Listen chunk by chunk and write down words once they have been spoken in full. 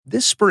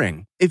This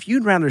spring, if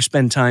you'd rather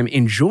spend time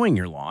enjoying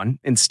your lawn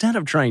instead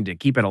of trying to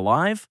keep it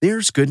alive,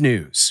 there's good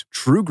news.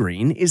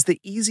 TruGreen is the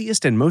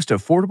easiest and most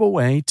affordable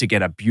way to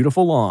get a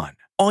beautiful lawn.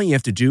 All you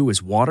have to do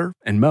is water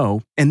and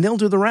mow, and they'll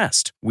do the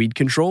rest. Weed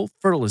control,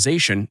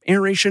 fertilization,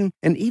 aeration,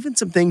 and even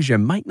some things you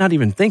might not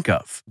even think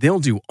of. They'll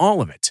do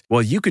all of it,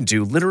 while you can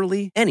do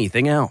literally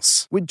anything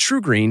else. With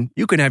TruGreen,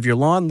 you can have your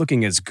lawn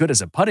looking as good as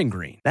a putting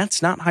green.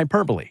 That's not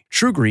hyperbole.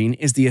 TruGreen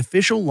is the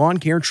official lawn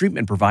care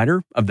treatment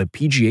provider of the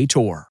PGA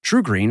Tour.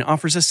 TruGreen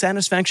offers a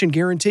satisfaction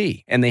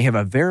guarantee, and they have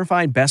a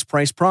verified best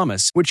price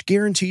promise, which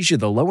guarantees you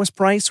the lowest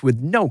price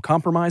with no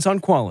compromise on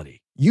quality.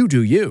 You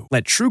do you.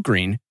 Let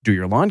TruGreen do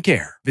your lawn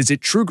care. Visit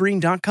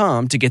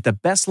TruGreen.com to get the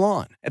best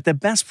lawn at the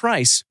best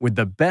price with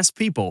the best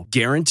people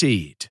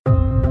guaranteed.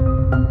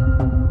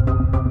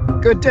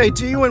 Good day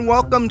to you and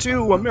welcome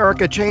to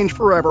America Change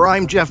Forever.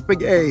 I'm Jeff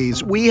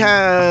Begays. We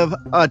have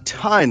a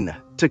ton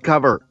to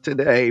cover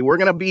today. We're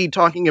going to be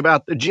talking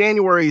about the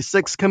January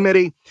 6th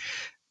committee.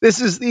 This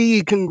is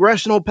the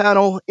congressional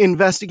panel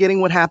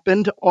investigating what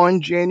happened on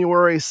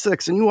January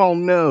 6th. And you all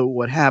know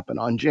what happened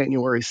on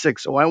January 6th,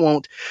 so I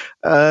won't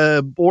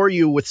bore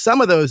you with some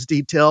of those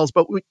details.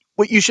 But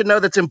what you should know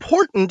that's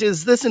important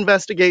is this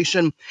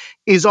investigation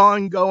is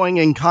ongoing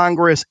in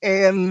Congress.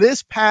 And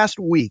this past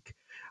week,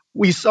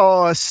 we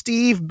saw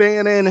Steve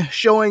Bannon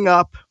showing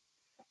up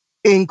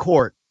in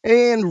court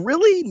and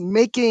really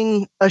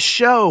making a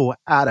show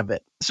out of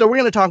it. So we're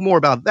going to talk more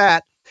about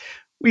that.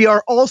 We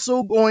are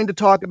also going to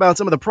talk about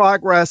some of the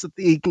progress that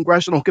the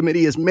Congressional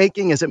Committee is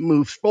making as it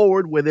moves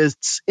forward with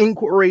its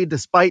inquiry,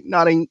 despite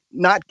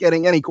not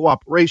getting any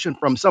cooperation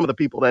from some of the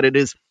people that it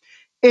is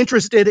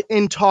interested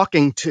in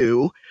talking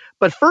to.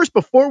 But first,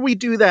 before we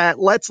do that,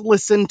 let's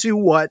listen to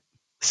what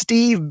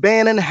Steve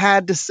Bannon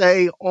had to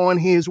say on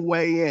his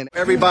way in.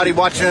 Everybody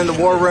watching in the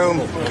war room,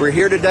 we're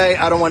here today.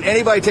 I don't want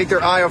anybody to take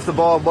their eye off the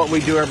ball of what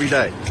we do every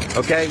day.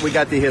 Okay, we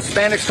got the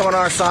Hispanics coming on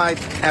our side,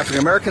 African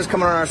Americans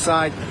coming on our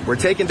side. We're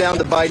taking down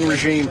the Biden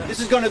regime.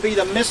 This is going to be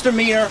the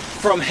misdemeanor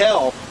from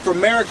hell for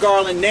Merrick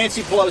Garland,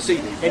 Nancy Pelosi,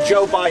 and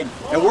Joe Biden.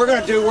 And we're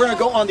going to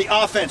go on the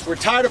offense. We're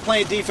tired of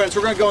playing defense.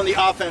 We're going to go on the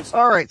offense.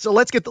 All right, so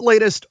let's get the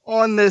latest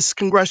on this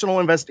congressional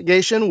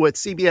investigation with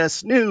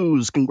CBS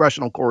News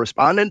congressional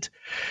correspondent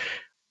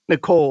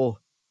Nicole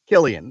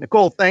Killion.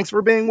 Nicole, thanks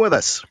for being with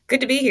us.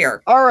 Good to be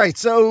here. All right,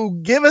 so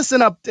give us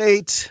an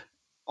update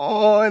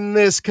on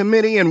this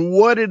committee and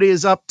what it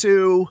is up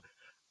to.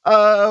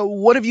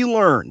 What have you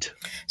learned?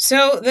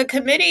 So the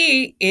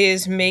committee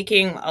is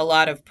making a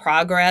lot of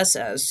progress.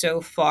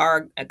 So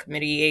far, a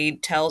committee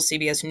aide tells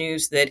CBS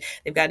News that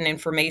they've gotten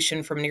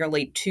information from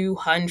nearly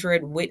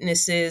 200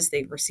 witnesses.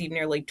 They've received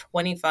nearly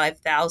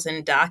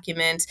 25,000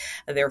 documents.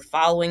 They're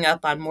following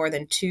up on more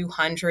than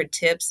 200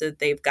 tips that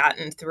they've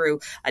gotten through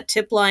a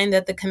tip line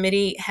that the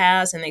committee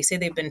has. And they say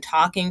they've been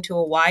talking to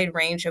a wide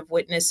range of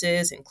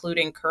witnesses,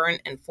 including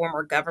current and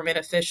former government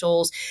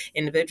officials,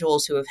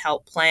 individuals who have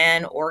helped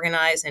plan,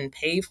 organize, and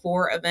pay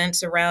for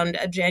events around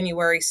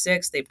January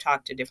 6th. They've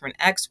talked to different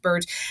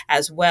experts,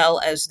 as well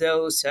as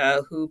those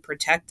who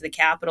protect the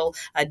Capitol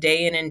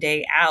day in and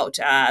day out.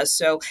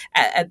 So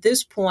at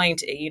this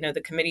point,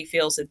 the committee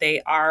feels that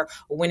they are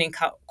winning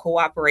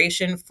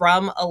cooperation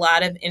from a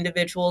lot of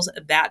individuals.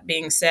 That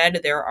being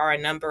said, there are a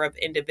number of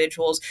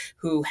individuals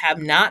who have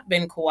not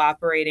been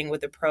cooperating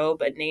with the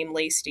probe,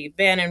 namely Steve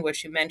Bannon,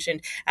 which you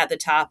mentioned at the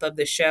top of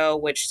the show,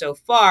 which so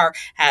far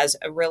has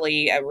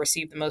really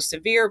received the most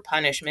severe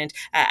punishment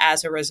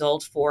as a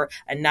result for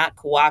not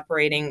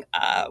cooperating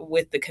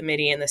with the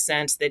committee in the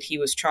sense that he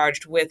was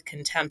charged with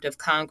contempt of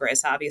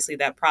Congress. Obviously,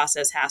 that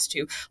process has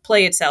to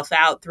play itself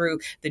out through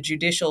the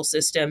judicial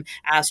system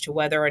as to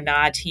whether or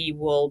not he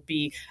will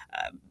be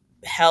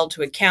held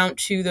to account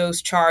to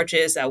those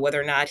charges, whether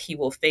or not he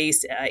will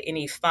face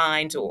any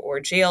fines or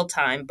jail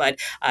time. But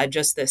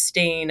just the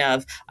stain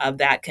of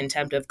that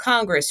contempt of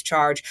Congress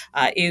charge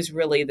is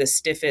really the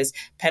stiffest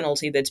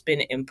penalty that's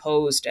been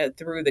imposed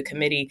through the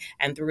committee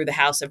and through the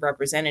House of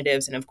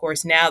Representatives. And of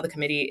course, now the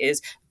committee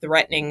is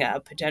threatening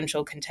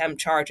potential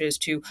contempt charges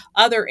to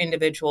other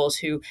individuals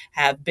who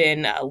have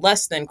been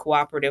less than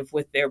cooperative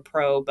with their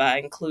probe,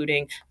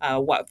 including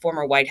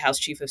former White House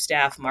Chief of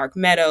Staff Mark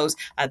Meadows.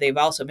 They've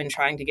also been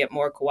trying to get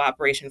more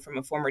cooperation from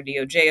a former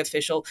DOJ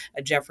official,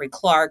 Jeffrey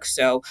Clark.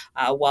 So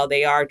while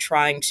they are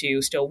trying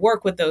to still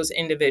work with those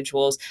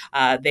individuals,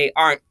 they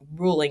aren't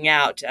ruling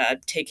out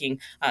taking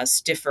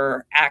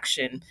stiffer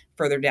action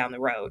further down the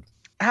road.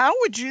 How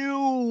would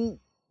you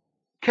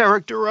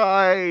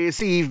characterize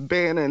Steve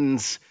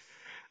Bannon's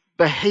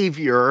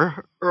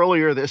behavior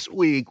earlier this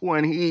week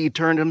when he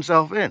turned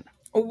himself in?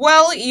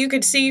 Well, you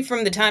could see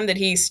from the time that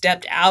he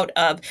stepped out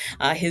of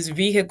his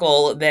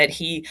vehicle that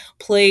he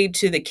played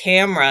to the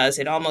cameras.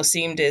 It almost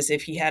seemed as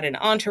if he had an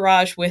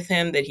entourage with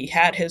him, that he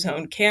had his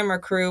own camera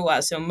crew,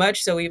 so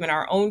much so even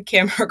our own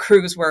camera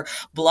crews were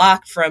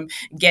blocked from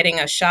getting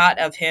a shot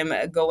of him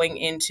going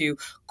into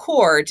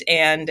court.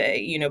 And,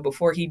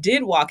 before he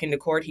did walk into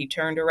court, he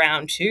turned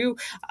around to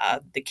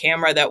the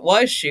camera that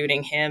was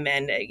shooting him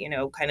and,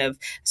 kind of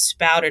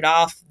spouted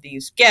off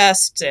these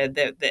guests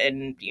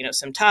and,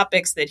 some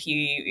topics that he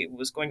he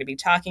was going to be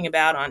talking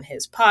about on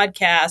his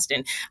podcast.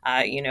 And,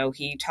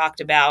 he talked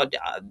about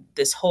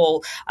this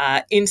whole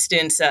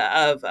instance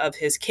of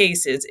his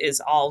case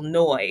is all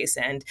noise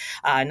and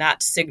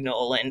not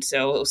signal. And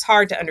so it was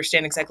hard to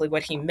understand exactly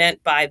what he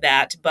meant by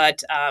that.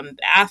 But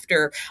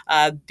after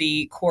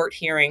the court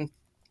hearing,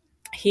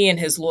 he and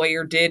his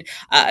lawyer did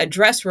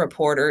address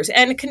reporters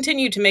and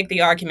continue to make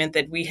the argument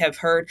that we have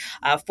heard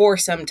for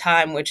some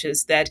time, which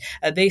is that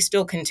they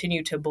still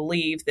continue to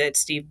believe that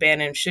Steve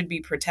Bannon should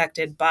be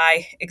protected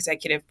by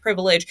executive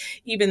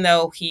privilege, even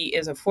though he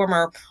is a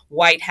former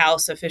White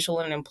House official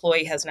and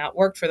employee, has not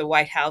worked for the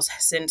White House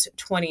since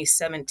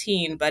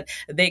 2017. But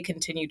they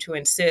continue to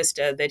insist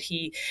that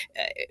he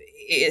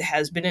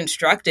has been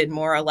instructed,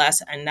 more or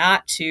less,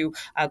 not to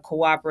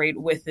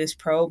cooperate with this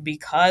probe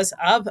because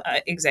of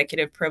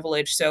executive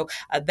privilege. So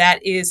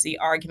that is the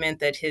argument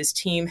that his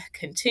team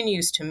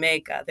continues to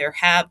make. There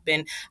have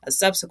been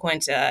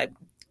subsequent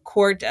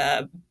court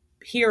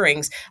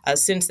hearings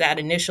since that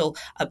initial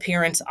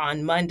appearance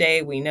on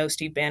Monday. We know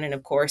Steve Bannon,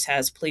 of course,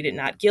 has pleaded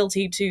not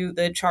guilty to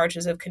the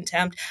charges of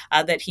contempt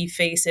that he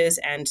faces.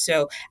 And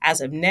so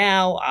as of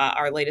now,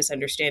 our latest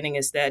understanding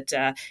is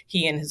that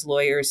he and his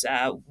lawyers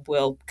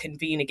will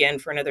convene again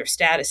for another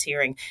status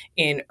hearing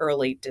in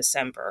early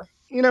December.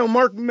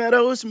 Mark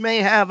Meadows may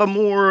have a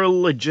more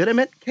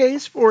legitimate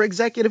case for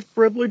executive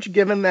privilege,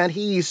 given that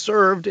he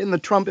served in the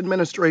Trump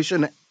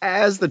administration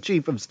as the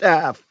chief of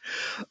staff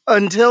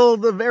until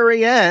the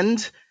very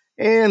end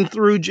and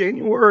through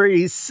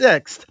January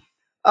 6th.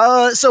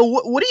 So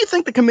what do you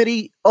think the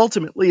committee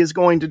ultimately is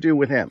going to do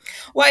with him?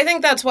 Well, I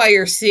think that's why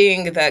you're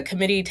seeing the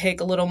committee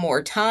take a little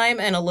more time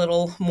and a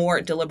little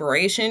more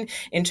deliberation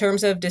in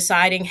terms of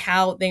deciding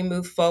how they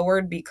move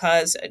forward,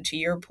 because to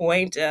your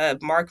point,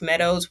 Mark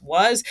Meadows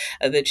was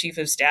the chief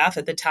of staff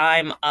at the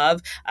time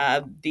of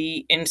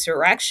the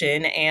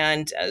insurrection.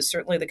 And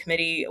certainly the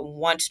committee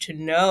wants to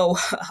know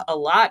a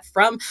lot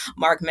from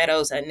Mark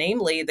Meadows,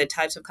 namely the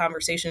types of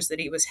conversations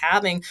that he was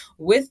having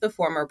with the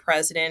former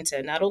president,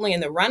 not only in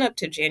the run-up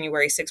to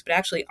January 6th, but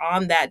actually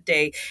on that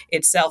day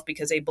itself,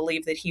 because they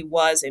believe that he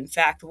was, in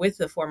fact, with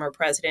the former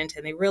president.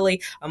 And they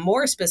really,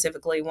 more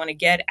specifically, want to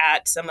get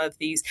at some of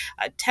these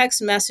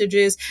text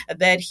messages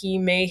that he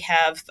may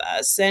have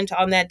sent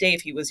on that day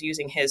if he was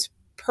using his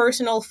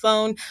personal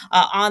phone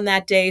on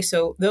that day.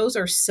 So those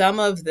are some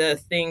of the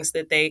things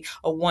that they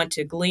want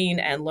to glean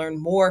and learn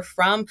more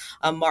from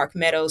Mark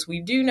Meadows.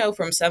 We do know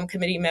from some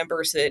committee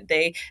members that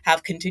they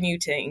have continued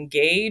to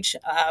engage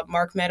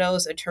Mark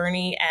Meadows'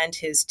 attorney and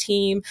his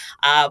team.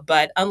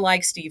 But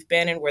unlike Steve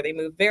Bannon, where they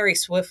move very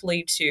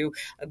swiftly to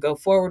go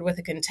forward with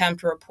a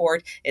contempt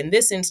report, in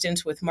this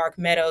instance with Mark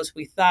Meadows,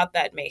 we thought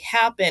that may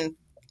happen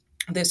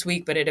this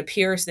week, but it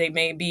appears they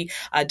may be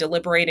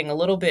deliberating a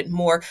little bit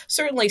more.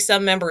 Certainly,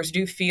 some members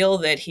do feel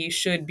that he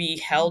should be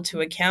held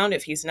to account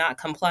if he's not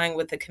complying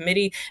with the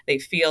committee. They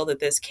feel that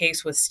this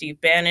case with Steve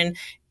Bannon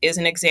is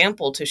an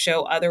example to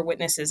show other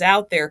witnesses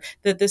out there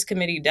that this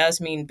committee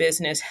does mean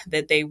business,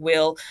 that they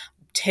will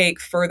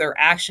take further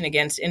action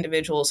against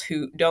individuals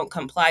who don't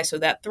comply. So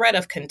that threat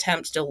of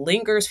contempt still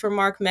lingers for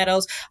Mark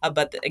Meadows.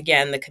 But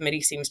again, the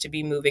committee seems to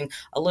be moving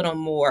a little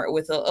more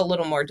with a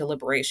little more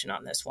deliberation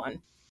on this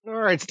one. All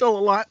right, still a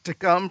lot to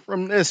come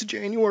from this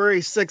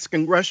January 6th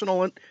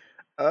congressional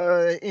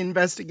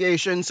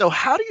investigation. So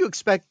how do you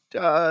expect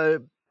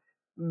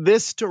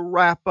this to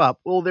wrap up?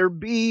 Will there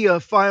be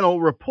a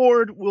final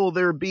report? Will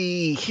there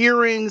be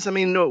hearings? I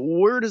mean,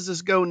 where does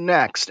this go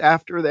next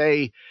after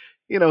they,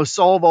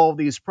 solve all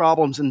these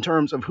problems in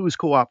terms of who's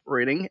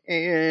cooperating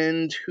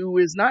and who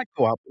is not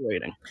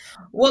cooperating?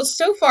 Well,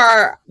 so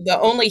far, the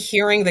only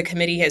hearing the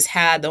committee has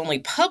had, the only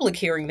public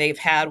hearing they've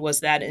had was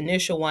that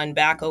initial one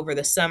back over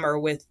the summer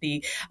with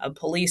the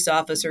police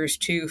officers,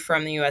 2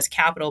 from the U.S.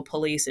 Capitol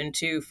Police and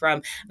 2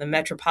 from the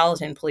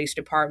Metropolitan Police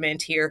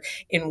Department here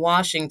in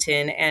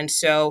Washington. And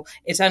so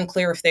it's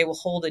unclear if they will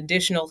hold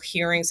additional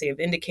hearings. They have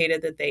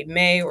indicated that they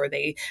may or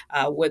they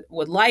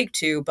would like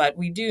to, but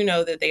we do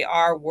know that they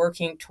are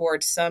working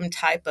towards some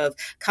type of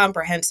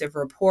comprehensive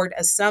report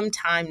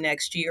sometime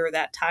next year.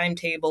 That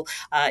timetable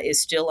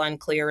is still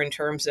unclear in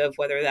terms of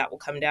whether that will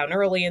come down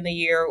early in the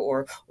year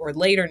or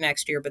later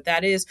next year, but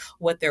that is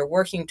what they're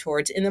working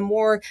towards. In the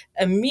more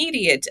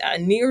immediate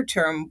near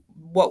term,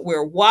 what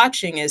we're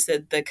watching is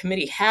that the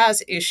committee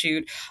has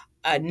issued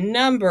a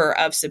number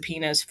of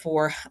subpoenas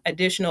for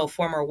additional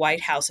former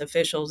White House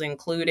officials,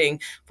 including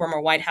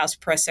former White House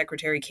Press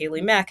Secretary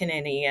Kayleigh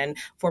McEnany and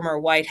former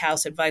White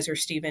House advisor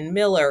Stephen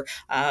Miller,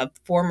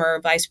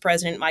 former Vice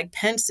President Mike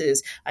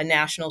Pence's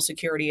national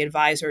security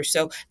advisor.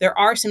 So there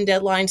are some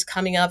deadlines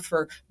coming up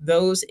for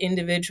those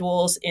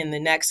individuals in the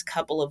next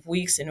couple of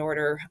weeks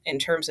in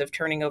terms of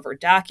turning over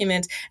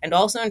documents and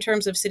also in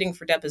terms of sitting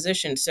for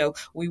deposition. So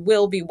we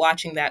will be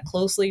watching that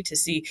closely to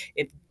see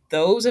if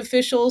those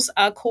officials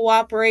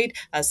cooperate.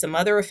 Some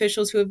other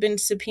officials who have been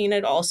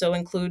subpoenaed also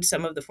include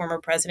some of the former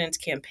president's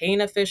campaign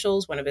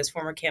officials, one of his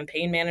former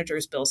campaign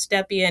managers, Bill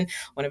Stepien,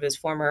 one of his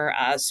former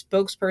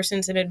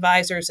spokespersons and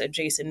advisors,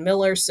 Jason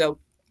Miller. So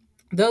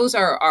those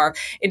are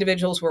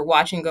individuals we're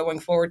watching going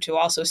forward to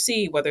also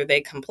see whether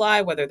they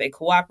comply, whether they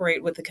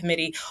cooperate with the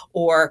committee,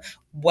 or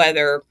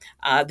whether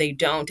they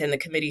don't, and the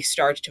committee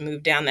starts to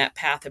move down that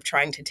path of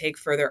trying to take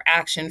further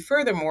action.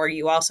 Furthermore,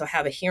 you also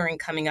have a hearing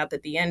coming up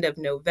at the end of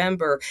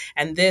November,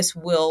 and this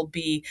will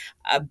be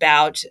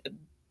about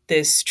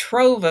this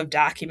trove of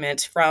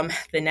documents from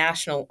the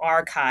National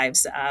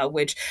Archives,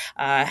 which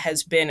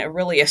has been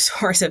really a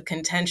source of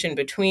contention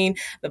between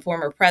the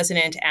former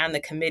president and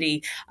the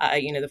committee.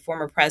 The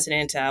former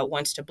president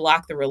wants to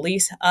block the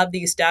release of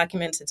these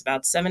documents. It's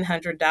about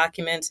 700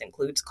 documents,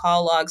 includes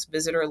call logs,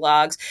 visitor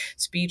logs,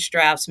 speech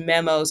drafts,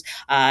 memos.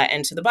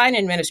 And so the Biden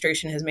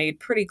administration has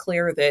made pretty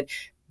clear that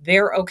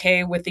they're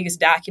okay with these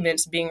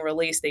documents being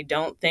released. They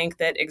don't think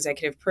that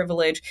executive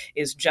privilege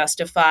is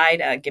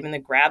justified, given the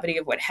gravity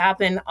of what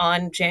happened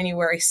on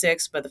January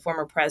 6th, but the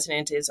former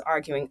president is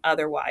arguing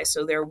otherwise.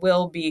 So there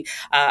will be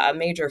a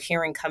major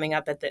hearing coming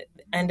up at the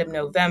end of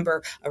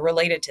November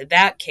related to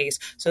that case.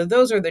 So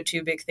those are the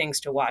two big things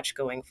to watch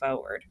going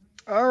forward.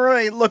 All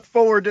right, look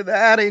forward to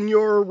that in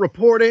your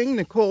reporting.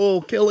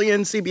 Nicole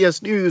Killion,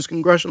 CBS News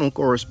congressional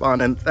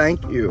correspondent,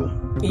 thank you.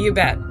 You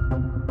bet.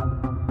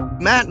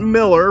 Matt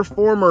Miller,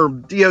 former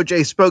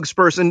DOJ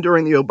spokesperson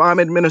during the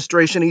Obama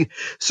administration. He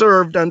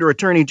served under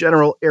Attorney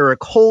General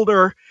Eric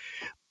Holder.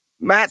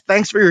 Matt,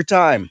 thanks for your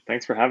time.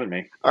 Thanks for having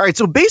me. All right,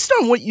 so based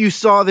on what you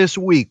saw this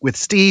week with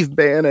Steve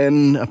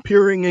Bannon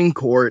appearing in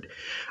court,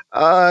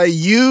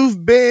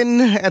 you've been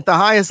at the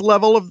highest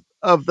level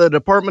of the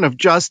Department of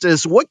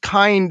Justice. What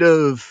kind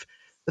of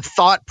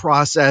thought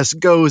process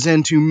goes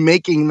into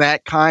making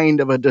that kind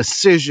of a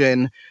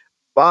decision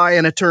by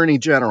an attorney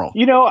general?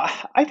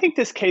 I think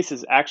this case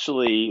is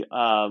actually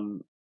a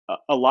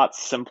lot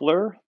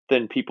simpler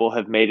than people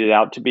have made it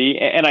out to be.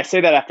 And I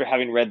say that after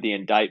having read the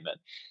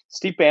indictment.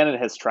 Steve Bannon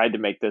has tried to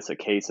make this a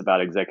case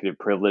about executive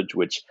privilege,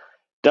 which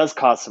does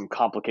cause some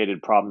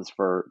complicated problems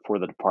for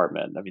the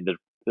department. I mean,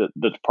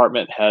 the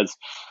department has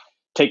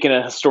taken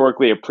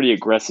historically a pretty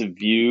aggressive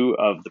view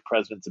of the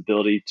president's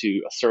ability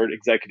to assert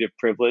executive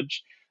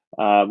privilege.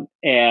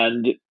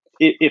 And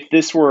if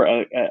this were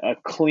a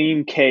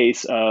clean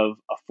case of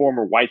a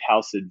former White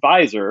House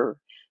advisor,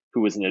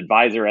 who was an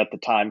advisor at the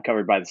time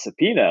covered by the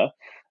subpoena,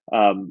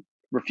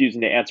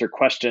 refusing to answer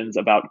questions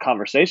about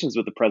conversations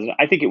with the president,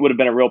 I think it would have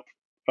been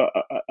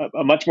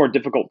a much more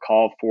difficult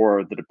call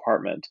for the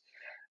department.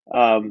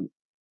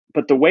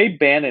 But the way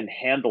Bannon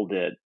handled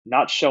it,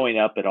 not showing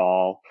up at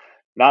all,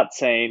 not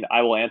saying,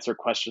 I will answer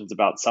questions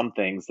about some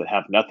things that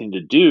have nothing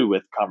to do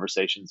with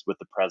conversations with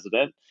the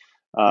president,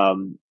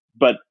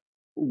 but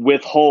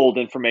withhold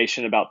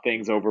information about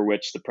things over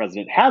which the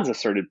president has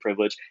asserted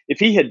privilege. If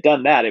he had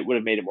done that, it would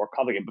have made it more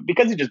complicated. But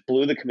because he just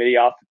blew the committee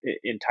off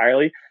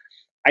entirely,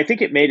 I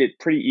think it made it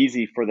pretty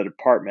easy for the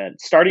department,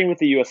 starting with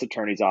the U.S.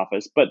 Attorney's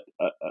Office, but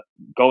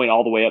going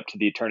all the way up to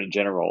the Attorney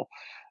General,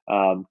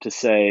 to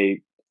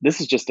say,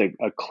 this is just a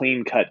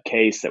clean-cut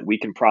case that we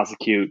can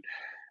prosecute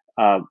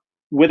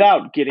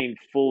without getting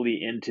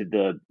fully into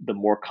the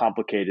more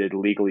complicated,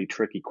 legally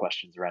tricky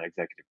questions around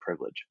executive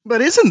privilege.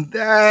 But isn't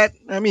that,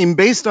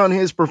 based on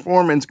his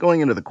performance going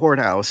into the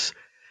courthouse,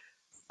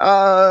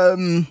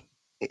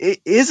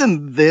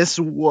 isn't this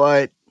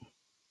what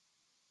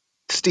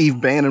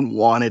Steve Bannon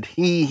wanted?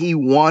 He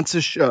wants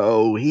a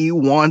show. He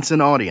wants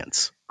an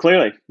audience.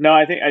 Clearly. No,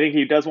 I think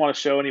he does want a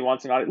show and he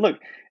wants an audience. Look,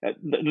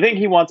 the thing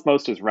he wants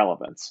most is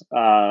relevance.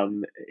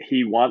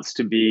 He wants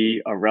to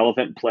be a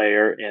relevant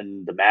player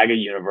in the MAGA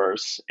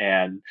universe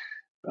and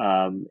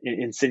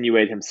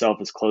insinuate himself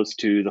as close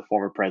to the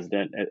former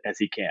president as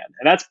he can.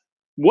 And that's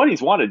what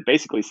he's wanted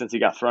basically since he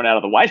got thrown out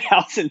of the White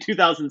House in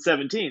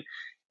 2017.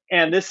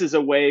 And this is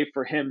a way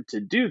for him to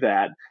do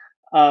that.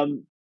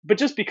 But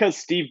just because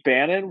Steve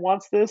Bannon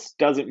wants this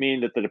doesn't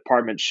mean that the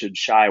department should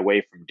shy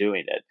away from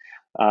doing it.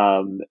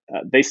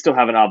 They still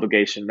have an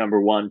obligation, number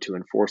one, to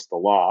enforce the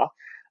law.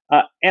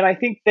 And I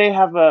think they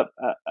have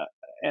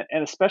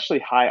an especially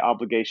high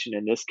obligation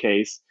in this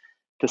case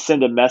to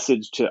send a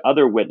message to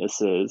other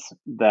witnesses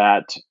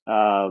that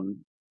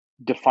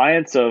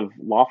defiance of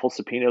lawful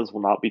subpoenas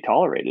will not be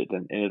tolerated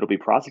and it'll be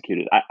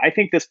prosecuted. I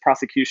think this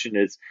prosecution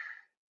is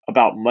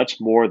about much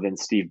more than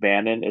Steve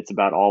Bannon. It's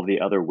about all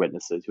the other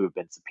witnesses who have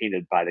been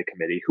subpoenaed by the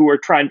committee, who are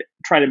trying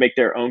to make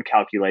their own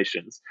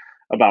calculations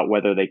about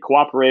whether they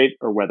cooperate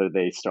or whether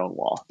they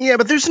stonewall. Yeah,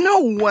 but there's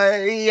no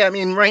way,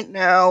 right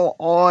now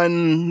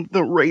on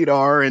the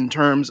radar in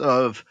terms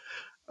of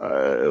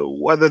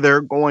whether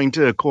they're going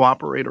to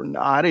cooperate or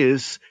not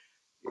is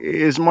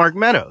Mark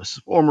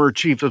Meadows, former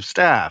chief of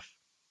staff.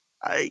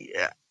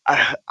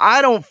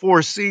 I don't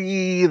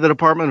foresee the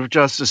Department of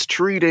Justice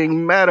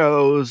treating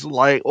Meadows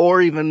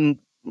or even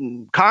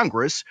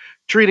Congress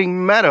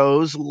treating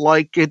Meadows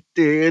like it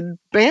did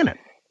Bannon.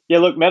 Yeah,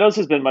 look, Meadows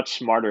has been much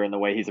smarter in the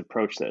way he's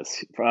approached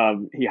this.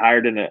 He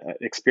hired an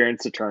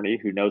experienced attorney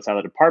who knows how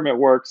the department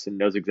works and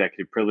knows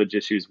executive privilege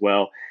issues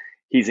well.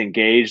 He's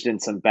engaged in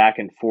some back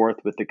and forth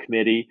with the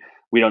committee.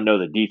 We don't know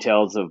the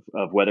details of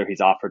whether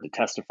he's offered to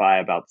testify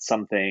about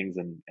some things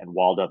and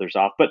walled others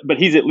off. But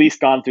he's at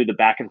least gone through the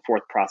back and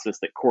forth process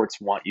that courts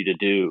want you to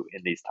do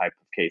in these type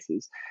of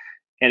cases.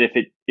 And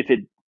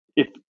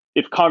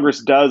if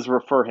Congress does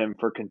refer him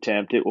for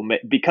contempt, it will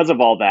because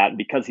of all that,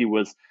 because he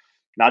was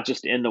not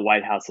just in the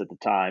White House at the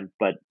time,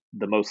 but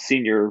the most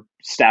senior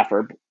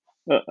staffer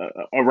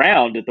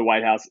around at the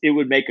White House, it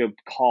would make a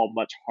call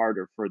much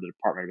harder for the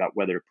department about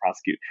whether to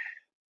prosecute.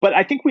 But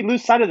I think we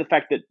lose sight of the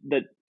fact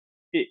that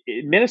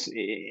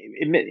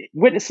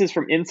witnesses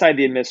from inside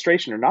the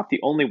administration are not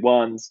the only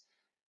ones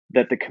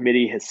that the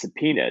committee has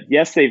subpoenaed.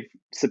 Yes, they've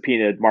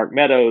subpoenaed Mark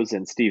Meadows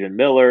and Stephen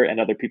Miller and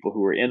other people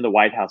who were in the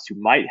White House who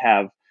might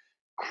have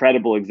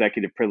credible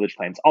executive privilege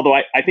claims. Although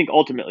I think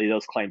ultimately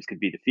those claims could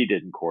be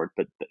defeated in court,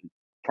 but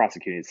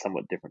prosecuting is a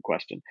somewhat different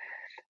question.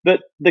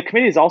 But the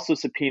committee has also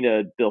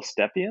subpoenaed Bill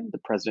Stepien, the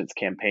president's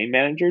campaign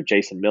manager,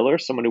 Jason Miller,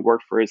 someone who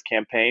worked for his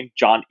campaign,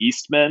 John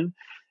Eastman,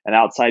 an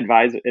outside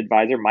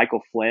advisor,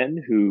 Michael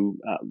Flynn, who,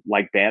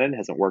 like Bannon,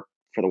 hasn't worked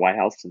for the White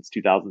House since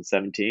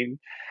 2017.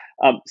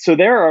 So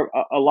there are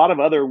a lot of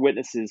other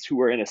witnesses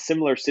who are in a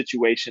similar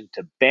situation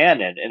to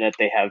Bannon in that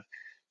they have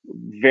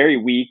very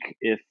weak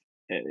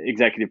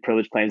executive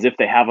privilege claims, if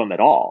they have them at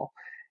all.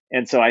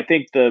 And so I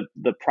think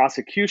the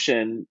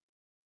prosecution,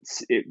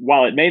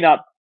 while it may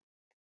not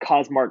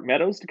cause Mark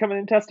Meadows to come in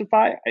and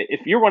testify,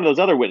 if you're one of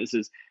those other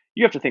witnesses,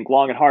 you have to think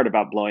long and hard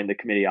about blowing the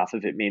committee off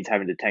if it means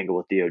having to tangle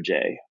with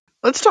DOJ.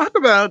 Let's talk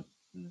about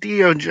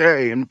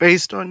DOJ. And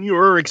based on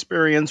your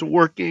experience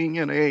working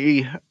in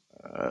a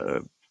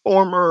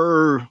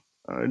former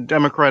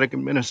Democratic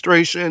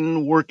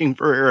administration, working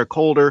for Eric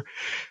Holder,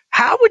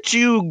 how would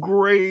you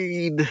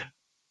grade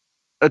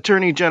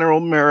Attorney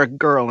General Merrick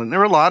Garland? There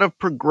are a lot of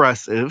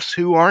progressives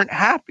who aren't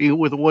happy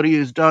with what he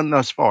has done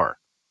thus far.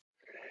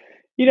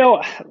 You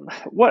know,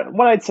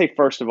 what I'd say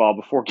first of all,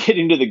 before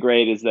getting to the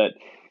grade, is that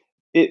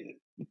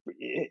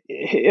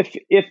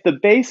if the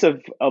base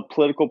of a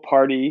political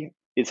party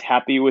is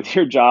happy with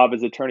your job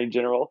as Attorney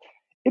General,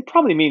 it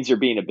probably means you're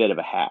being a bit of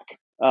a hack.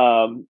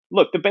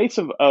 Look, the base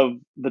of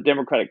the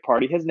Democratic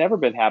Party has never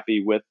been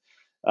happy with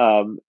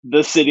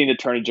the sitting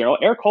Attorney General.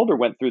 Eric Holder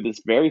went through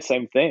this very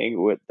same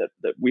thing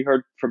that we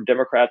heard from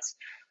Democrats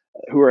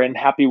who are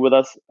unhappy with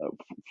us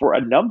for a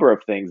number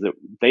of things that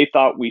they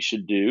thought we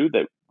should do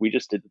that we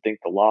just didn't think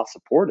the law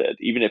supported,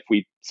 even if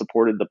we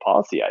supported the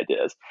policy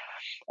ideas.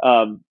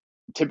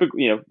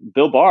 Typically,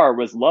 Bill Barr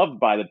was loved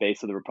by the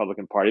base of the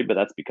Republican Party, but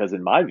that's because,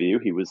 in my view,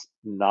 he was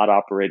not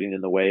operating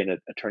in the way an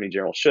attorney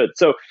general should.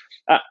 So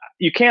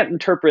you can't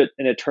interpret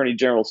an attorney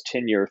general's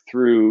tenure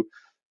through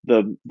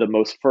the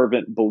most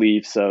fervent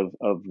beliefs of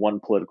one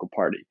political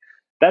party.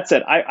 That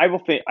said,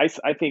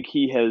 I think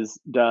he has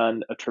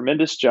done a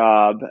tremendous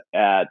job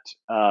at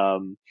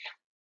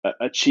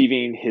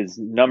achieving his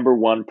number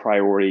one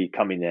priority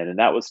coming in, and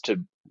that was to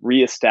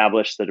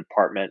reestablish the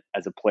department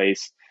as a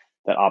place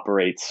that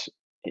operates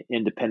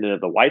independent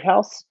of the White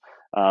House,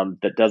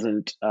 that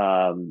doesn't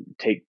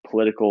take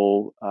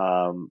political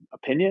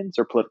opinions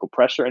or political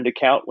pressure into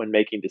account when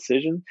making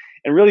decisions,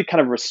 and really kind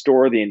of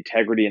restore the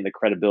integrity and the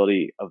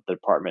credibility of the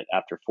department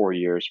after 4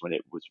 years when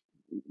it was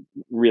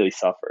really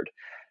suffered.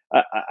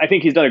 I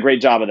think he's done a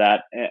great job of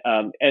that.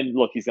 And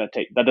look, he's going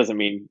to that doesn't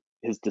mean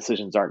his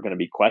decisions aren't going to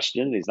be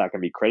questioned. He's not going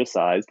to be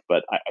criticized,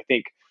 but I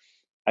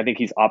think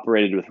he's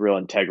operated with real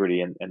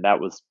integrity, and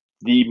that was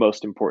the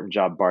most important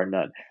job, bar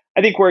none.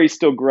 I think where he's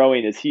still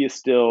growing is he is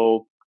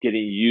still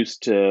getting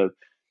used to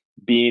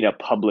being a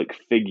public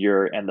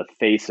figure and the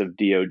face of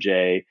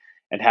DOJ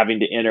and having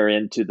to enter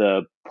into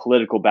the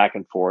political back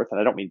and forth. And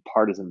I don't mean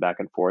partisan back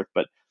and forth,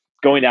 but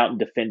going out and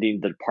defending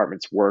the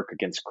department's work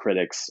against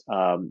critics.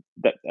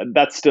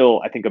 That's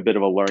still, I think, a bit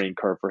of a learning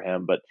curve for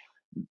him, but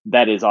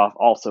that is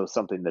also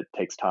something that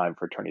takes time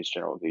for attorneys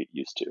general to get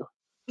used to.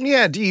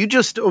 Yeah, do you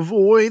just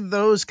avoid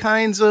those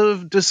kinds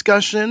of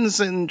discussions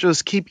and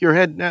just keep your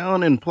head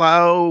down and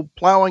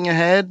plowing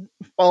ahead,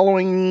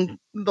 following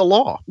the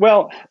law?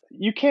 Well,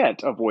 you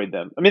can't avoid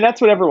them. I mean, that's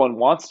what everyone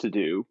wants to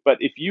do. But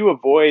if you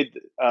avoid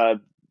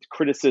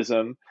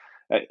criticism,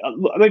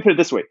 let me put it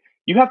this way.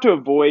 You have to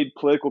avoid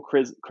political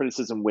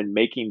criticism when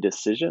making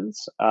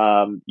decisions.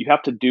 You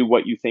have to do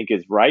what you think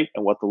is right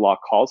and what the law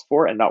calls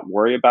for and not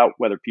worry about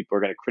whether people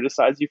are going to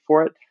criticize you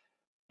for it.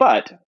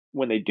 But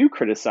when they do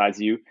criticize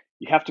you,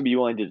 you have to be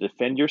willing to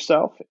defend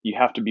yourself. You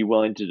have to be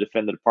willing to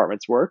defend the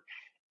department's work.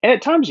 And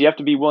at times you have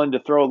to be willing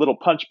to throw a little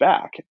punch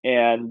back.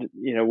 And,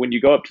 when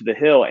you go up to the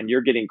Hill and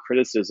you're getting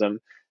criticism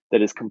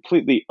that is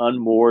completely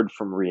unmoored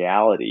from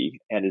reality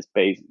and is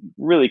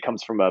really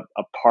comes from a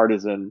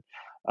partisan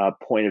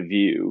point of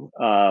view,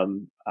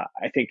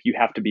 I think you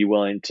have to be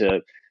willing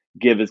to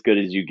give as good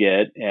as you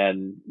get.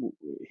 And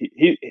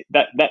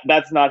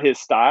that's not his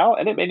style,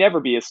 and it may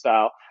never be his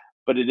style.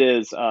 But it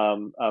is,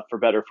 for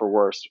better, for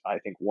worse, I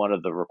think one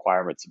of the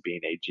requirements of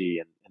being AG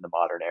in the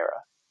modern era.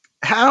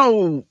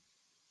 How,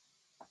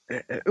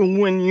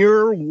 when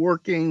you're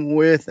working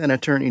with an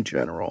attorney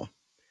general,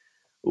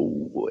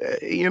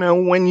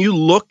 when you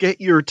look at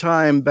your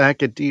time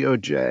back at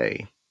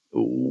DOJ,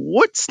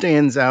 what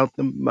stands out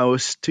the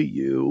most to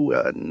you?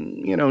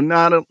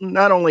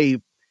 Not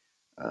only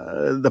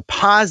the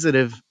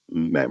positive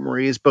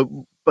memories, but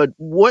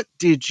what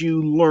did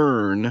you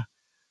learn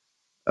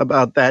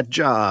about that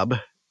job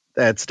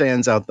that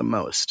stands out the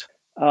most?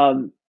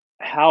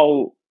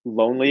 How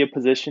lonely a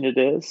position it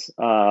is,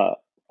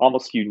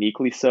 almost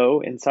uniquely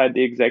so inside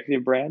the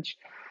executive branch.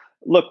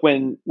 Look,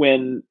 when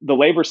the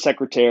labor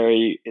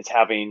secretary is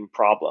having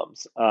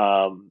problems,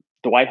 the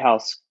White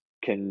House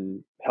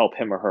can help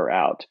him or her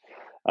out.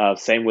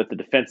 Same with the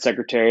defense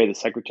secretary, the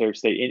secretary of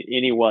state,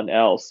 anyone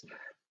else.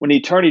 When the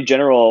attorney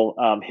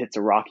general hits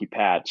a rocky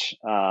patch,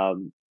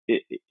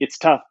 it's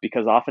tough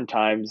because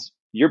oftentimes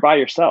you're by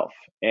yourself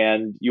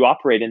and you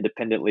operate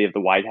independently of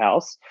the White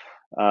House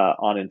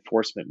on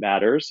enforcement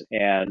matters,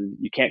 and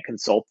you can't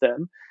consult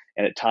them.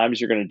 And at times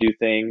you're going to do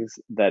things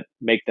that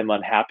make them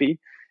unhappy.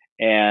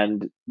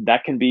 And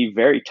that can be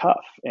very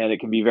tough and it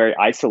can be very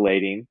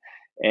isolating.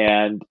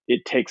 And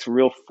it takes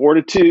real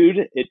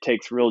fortitude, it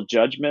takes real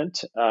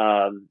judgment,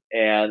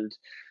 and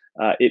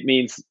it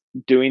means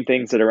doing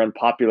things that are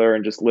unpopular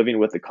and just living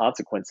with the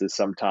consequences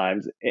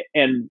sometimes,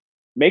 and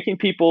making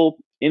people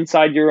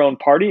inside your own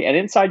party and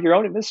inside your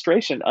own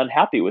administration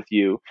unhappy with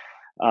you.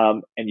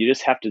 And you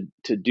just have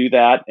to do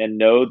that and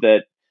know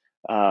that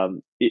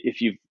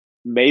if you've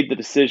made the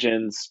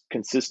decisions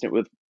consistent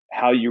with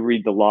how you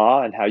read the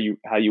law and how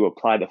you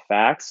apply the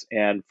facts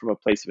and from a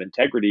place of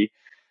integrity,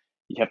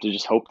 you have to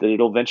just hope that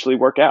it'll eventually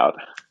work out.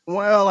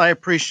 Well, I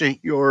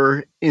appreciate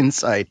your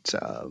insight.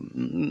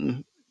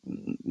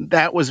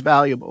 That was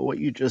valuable, what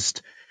you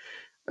just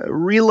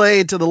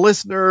relayed to the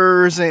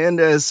listeners. And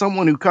as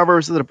someone who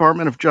covers the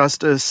Department of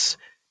Justice,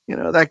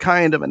 that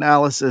kind of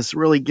analysis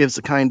really gives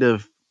a kind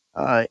of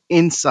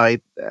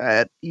insight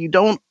that you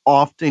don't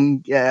often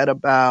get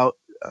about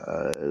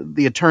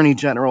the Attorney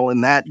General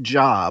in that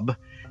job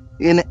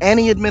in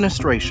any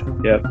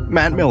administration. Yep.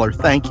 Matt Miller,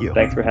 thank you.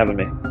 Thanks for having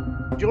me.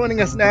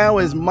 Joining us now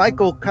is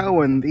Michael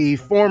Cohen, the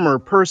former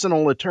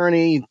personal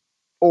attorney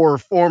or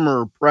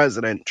former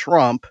President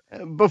Trump.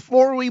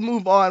 Before we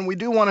move on, we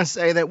do want to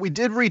say that we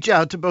did reach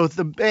out to both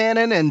the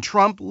Bannon and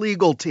Trump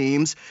legal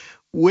teams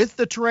with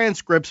the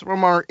transcripts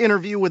from our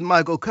interview with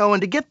Michael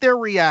Cohen to get their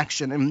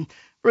reaction and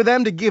for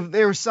them to give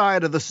their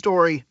side of the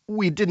story.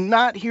 We did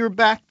not hear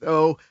back,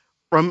 though,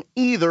 from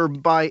either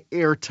by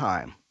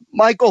airtime.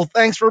 Michael,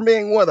 thanks for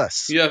being with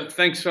us. Yeah,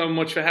 thanks so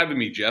much for having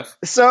me, Jeff.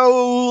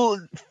 So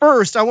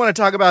first, I want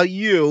to talk about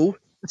you.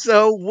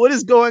 So what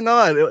is going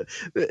on?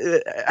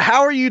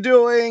 How are you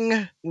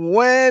doing?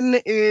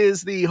 When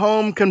is the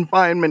home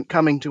confinement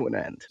coming to an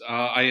end?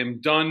 I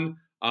am done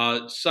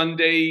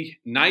Sunday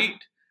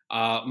night.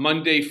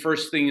 Monday,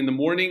 first thing in the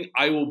morning,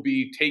 I will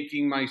be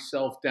taking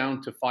myself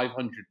down to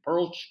 500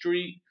 Pearl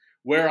Street,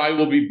 where I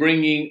will be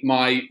bringing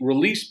my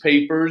release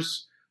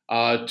papers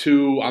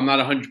to, I'm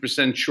not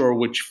 100% sure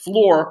which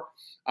floor,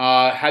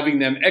 having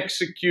them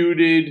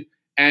executed,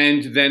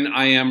 and then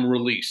I am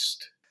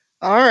released.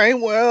 All right,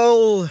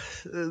 well,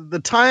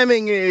 the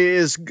timing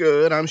is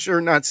good. I'm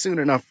sure not soon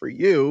enough for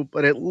you,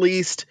 but at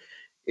least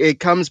it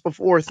comes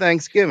before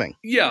Thanksgiving.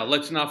 Yeah,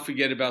 let's not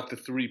forget about the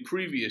 3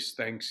 previous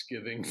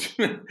Thanksgivings,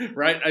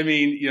 right? I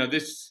mean,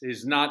 this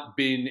has not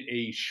been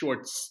a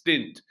short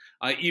stint,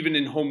 even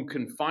in home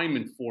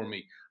confinement for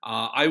me.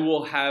 I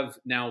will have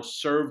now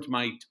served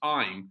my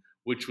time,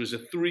 which was a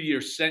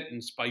 3-year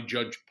sentence by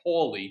Judge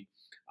Pauly.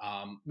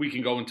 We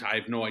can go into, I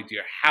have no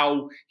idea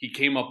how he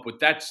came up with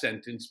that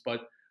sentence,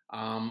 but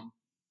I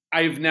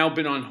have now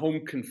been on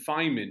home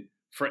confinement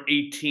for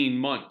 18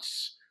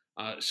 months.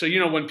 So,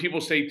 when people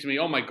say to me,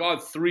 oh my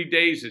God, 3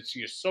 days,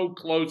 you're so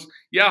close.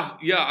 Yeah,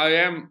 I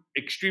am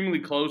extremely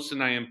close,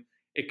 and I am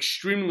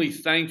extremely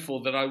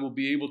thankful that I will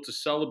be able to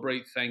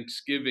celebrate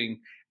Thanksgiving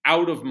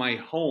out of my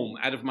home,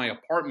 out of my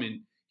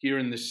apartment here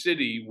in the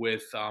city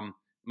with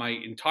my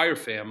entire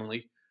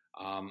family.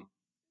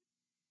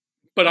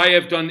 But I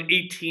have done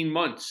 18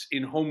 months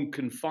in home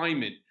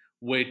confinement,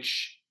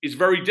 which is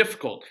very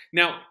difficult.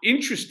 Now,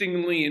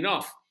 interestingly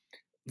enough,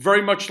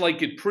 very much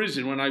like at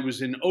prison when I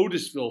was in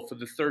Otisville for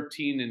the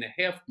 13 and a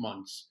half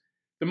months,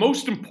 the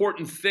most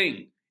important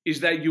thing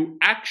is that you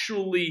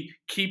actually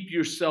keep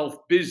yourself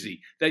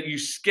busy, that you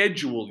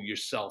schedule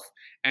yourself.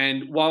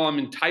 And while I'm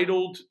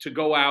entitled to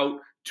go out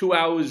 2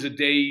 hours a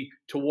day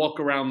to walk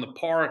around the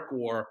park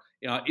or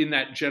in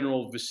that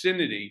general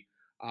vicinity,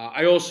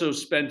 I also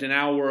spent an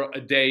hour a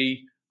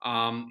day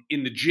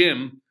in the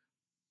gym.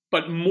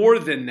 But more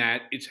than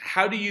that, it's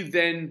how do you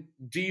then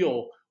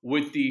deal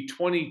with the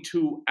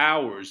 22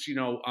 hours,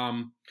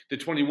 the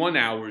 21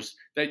 hours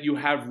that you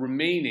have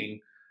remaining,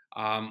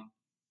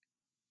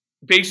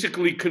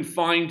 basically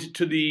confined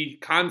to the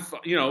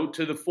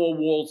to the 4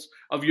 walls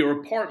of your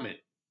apartment.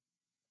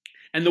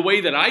 And the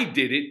way that I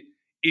did it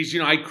is,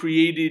 I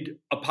created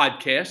a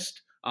podcast,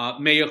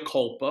 Mea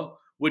Culpa,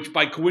 which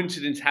by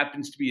coincidence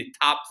happens to be a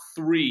top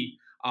 3%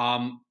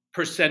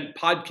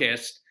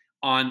 podcast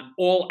on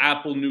all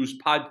Apple News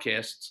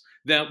podcasts.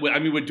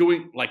 We're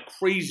doing like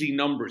crazy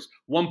numbers,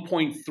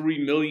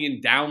 1.3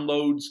 million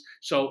downloads.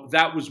 So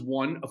that was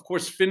one. Of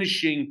course,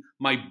 finishing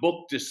my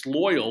book,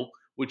 Disloyal,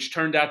 which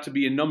turned out to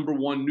be a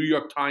 #1 New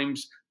York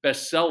Times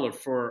bestseller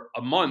for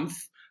a month.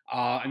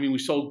 We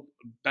sold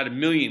about 1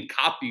 million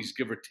copies,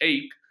 give or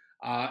take.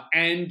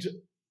 And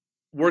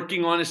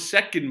working on a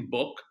second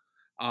book,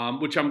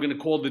 which I'm going to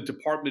call The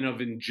Department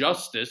of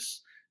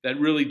Injustice, that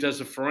really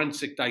does a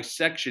forensic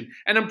dissection.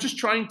 And I'm just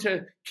trying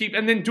to keep,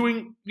 and then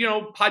doing,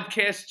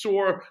 podcasts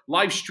or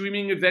live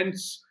streaming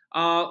events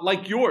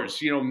like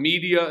yours,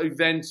 media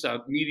events,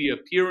 media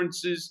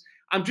appearances.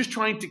 I'm just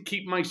trying to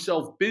keep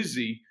myself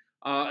busy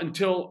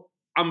until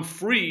I'm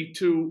free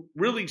to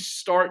really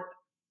start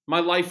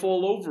my life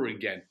all over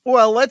again.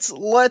 Well,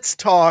 let's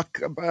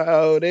talk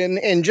about,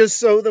 and just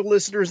so the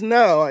listeners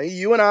know,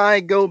 you and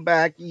I go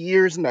back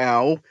years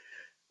now.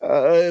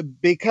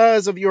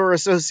 Because of your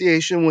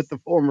association with the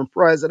former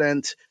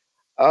president,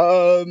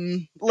 let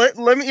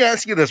me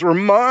ask you this.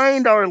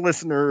 Remind our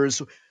listeners,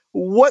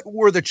 what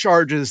were the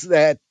charges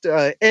that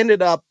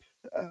ended up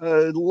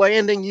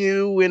landing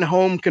you in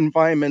home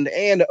confinement,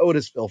 and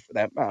Otisville for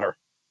that matter?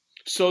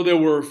 So there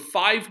were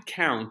 5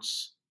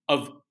 counts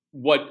of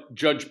what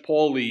Judge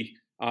Pauly,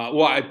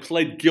 I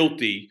pled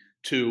guilty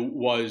to,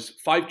 was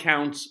 5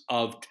 counts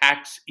of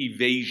tax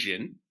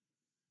evasion,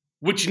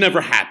 which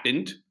never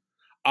happened.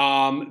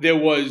 There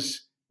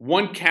was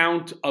 1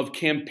 count of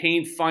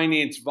campaign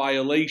finance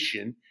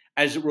violation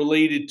as it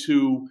related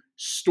to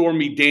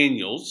Stormy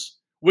Daniels,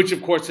 which,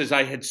 of course, as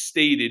I had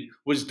stated,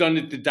 was done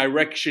at the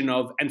direction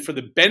of and for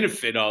the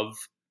benefit of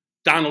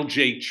Donald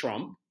J.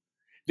 Trump.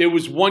 There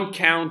was 1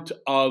 count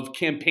of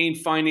campaign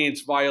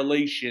finance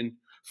violation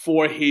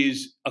for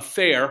his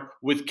affair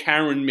with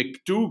Karen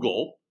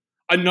McDougal,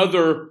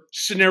 another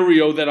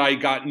scenario that I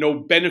got no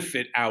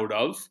benefit out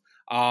of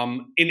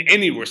in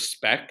any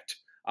respect.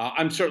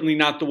 I'm certainly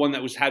not the one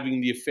that was having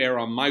the affair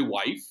on my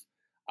wife.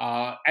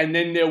 And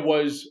then there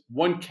was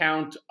 1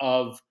 count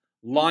of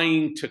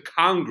lying to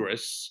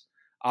Congress.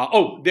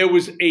 There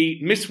was a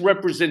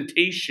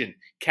misrepresentation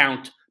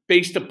count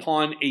based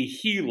upon a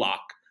HELOC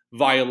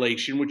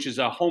violation, which is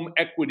a home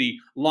equity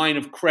line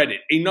of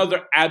credit.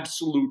 Another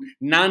absolute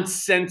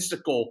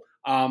nonsensical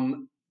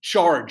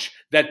charge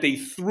that they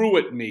threw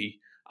at me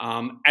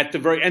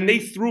and they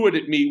threw it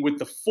at me with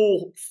the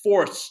full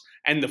force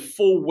and the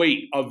full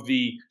weight of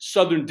the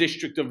Southern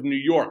District of New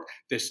York.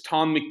 This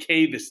Tom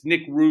McKay, this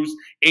Nick Ruse,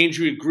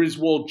 Andrea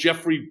Griswold,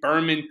 Jeffrey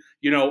Berman,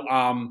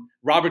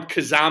 Robert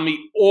Kazami,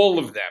 all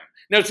of them.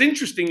 Now, what's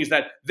interesting is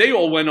that they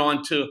all went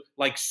on to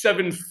like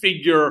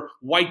 7-figure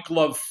white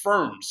glove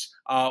firms,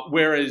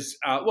 whereas,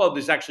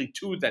 there's actually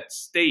 2 that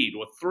stayed,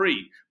 or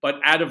 3, but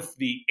out of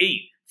the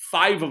 8,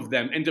 5 of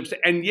them ended up,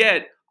 and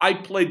yet I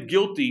pled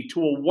guilty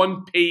to a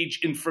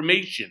 1-page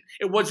information.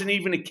 It wasn't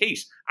even a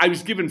case. I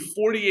was given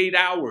 48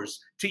 hours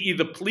to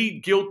either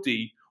plead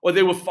guilty or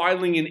they were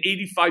filing an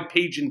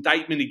 85-page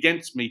indictment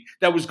against me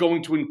that was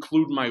going to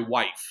include my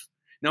wife.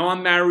 Now,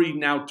 I'm married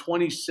now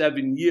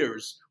 27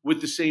 years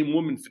with the same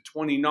woman for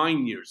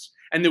 29 years.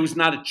 And there was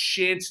not a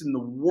chance in the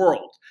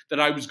world that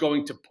I was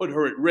going to put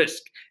her at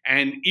risk.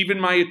 And even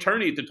my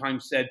attorney at the time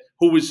said,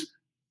 who was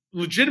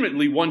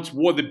legitimately once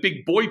wore the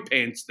big boy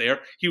pants there.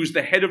 He was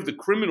the head of the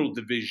criminal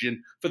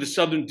division for the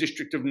Southern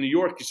District of New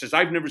York. He says,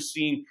 I've never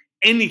seen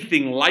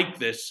anything like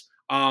this.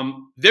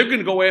 They're going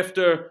to go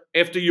after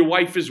your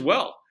wife as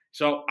well.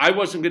 So I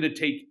wasn't going to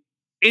take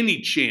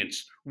any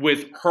chance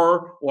with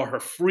her or her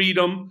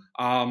freedom.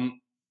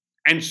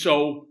 And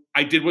so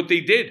I did what they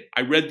did.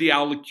 I read the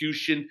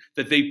allocution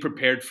that they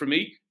prepared for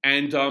me,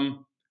 and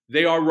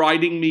they are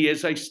riding me,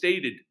 as I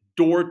stated,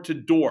 door to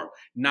door.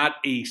 Not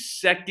a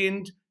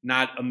second,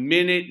 not a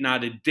minute,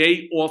 not a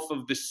day off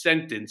of the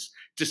sentence,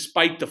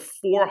 despite the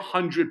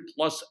 400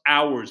 plus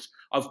hours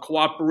of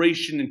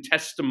cooperation and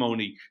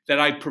testimony that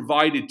I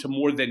provided to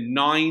more than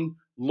 9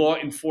 law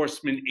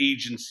enforcement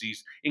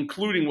agencies,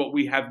 including what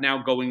we have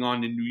now going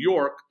on in New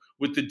York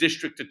with the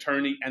district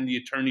attorney and the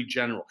attorney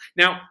general.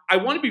 Now, I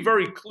want to be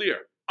very clear.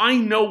 I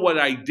know what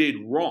I did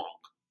wrong.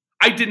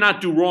 I did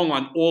not do wrong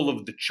on all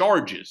of the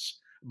charges,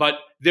 but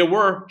there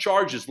were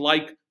charges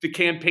like the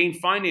campaign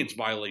finance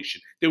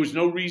violation. There was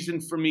no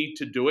reason for me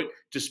to do it,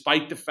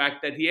 despite the fact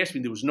that he asked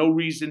me. There was no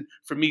reason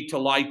for me to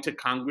lie to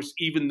Congress,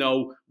 even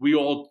though we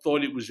all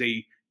thought it was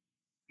a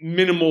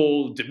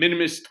minimal, de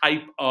minimis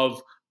type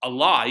of a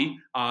lie.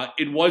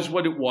 It was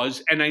what it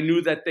was, and I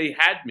knew that they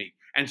had me.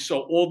 And so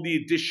all the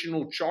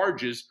additional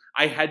charges,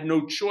 I had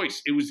no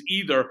choice. It was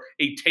either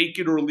a take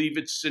it or leave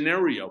it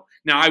scenario.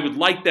 Now, I would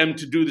like them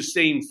to do the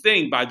same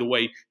thing, by the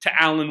way, to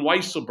Alan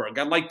Weisselberg.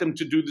 I'd like them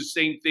to do the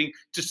same thing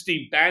to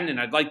Steve Bannon.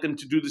 I'd like them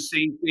to do the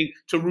same thing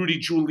to Rudy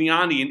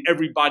Giuliani and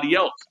everybody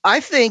else. I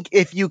think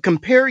if you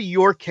compare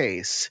your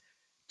case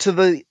to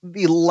the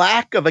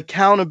lack of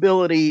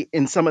accountability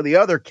in some of the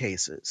other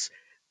cases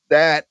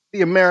that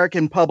the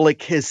American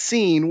public has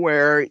seen,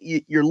 where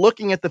you're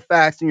looking at the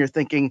facts and you're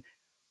thinking,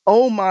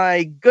 oh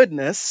my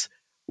goodness,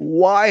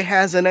 why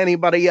hasn't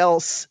anybody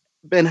else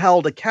been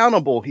held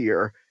accountable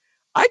here?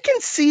 I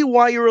can see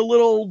why you're a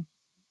little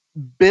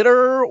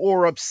bitter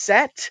or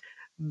upset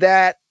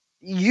that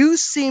you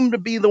seem to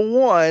be the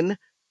one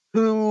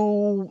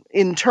who,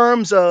 in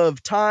terms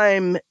of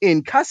time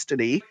in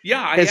custody,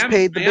 has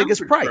paid the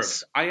biggest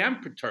price. I am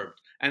perturbed.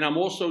 And I'm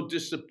also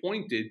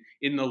disappointed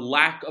in the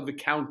lack of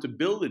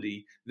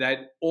accountability that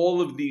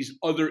all of these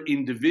other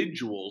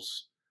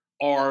individuals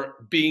are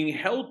being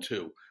held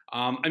to.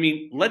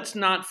 Let's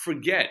not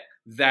forget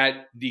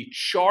that the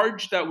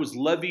charge that was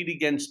levied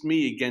against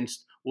me,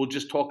 we'll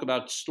just talk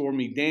about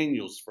Stormy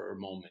Daniels for a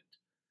moment.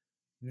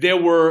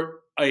 There were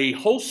a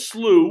whole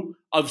slew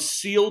of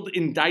sealed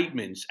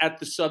indictments at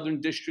the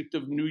Southern District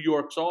of New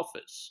York's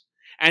office.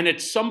 And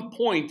at some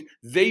point,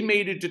 they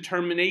made a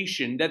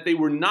determination that they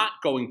were not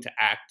going to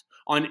act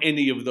on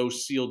any of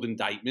those sealed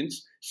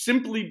indictments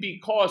simply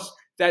because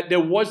that there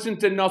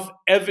wasn't enough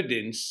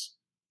evidence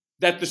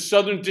that the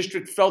Southern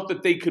District felt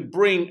that they could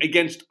bring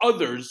against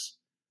others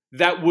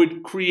that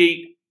would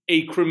create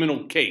a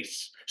criminal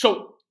case.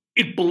 So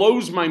it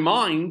blows my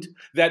mind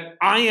that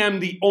I am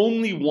the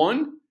only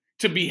one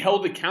to be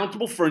held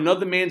accountable for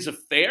another man's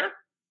affair?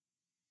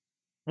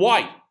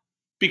 Why?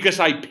 Because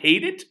I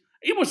paid it?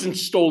 It wasn't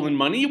stolen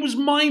money. It was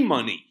my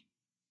money.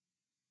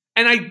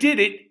 And I did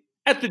it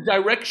at the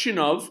direction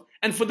of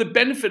and for the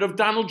benefit of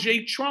Donald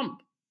J.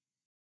 Trump.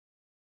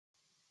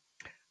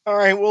 All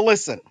right, well,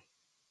 listen,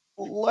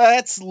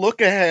 let's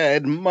look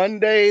ahead.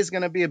 Monday is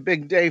going to be a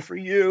big day for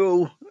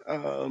you.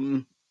 I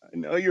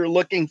know you're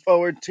looking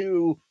forward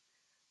to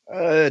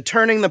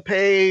turning the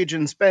page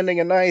and spending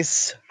a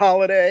nice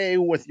holiday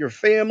with your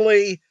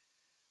family.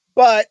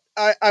 But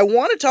I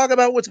want to talk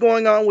about what's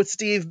going on with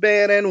Steve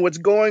Bannon, what's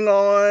going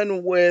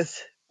on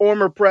with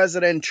former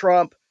President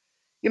Trump.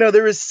 You know,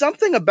 there is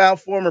something about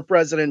former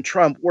President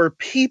Trump where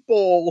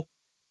people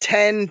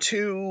tend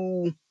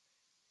to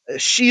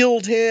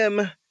shield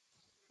him,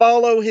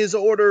 follow his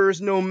orders,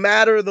 no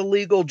matter the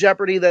legal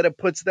jeopardy that it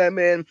puts them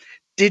in.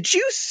 Did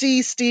you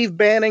see Steve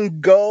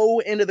Bannon go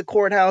into the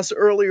courthouse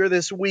earlier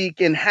this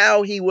week and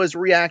how he was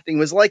reacting? It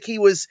was like he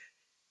was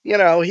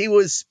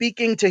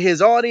speaking to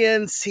his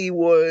audience. He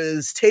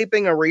was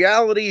taping a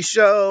reality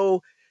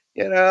show,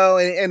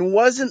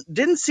 and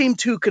didn't seem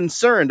too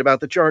concerned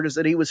about the charges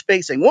that he was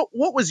facing.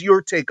 What was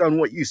your take on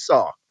what you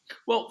saw?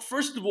 Well,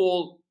 first of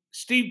all,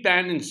 Steve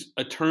Bannon's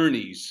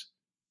attorneys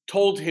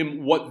told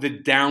him what the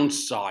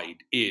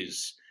downside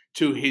is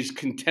to his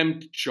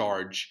contempt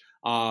charge.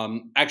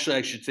 Actually,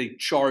 I should say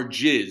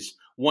charges.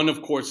 One,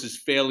 of course, is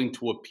failing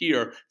to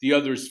appear. The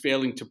other is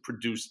failing to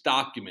produce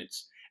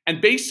documents.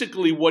 And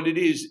basically what it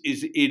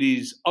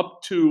is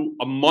up to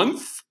a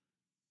month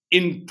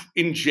in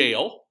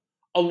jail,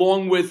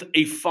 along with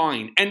a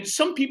fine. And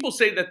some people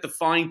say that the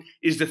fine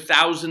is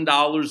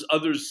 $1,000.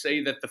 Others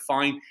say that the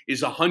fine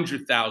is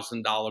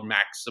 $100,000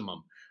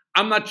 maximum.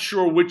 I'm not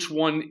sure which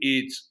one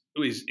is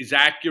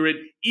accurate.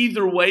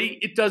 Either way,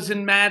 it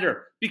doesn't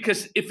matter,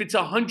 because if it's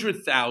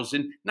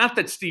 $100,000, not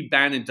that Steve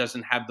Bannon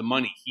doesn't have the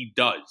money, he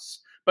does.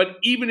 But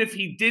even if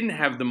he didn't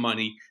have the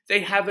money,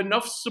 they have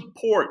enough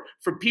support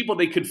for people.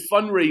 They could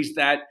fundraise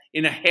that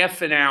in a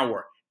half an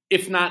hour,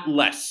 if not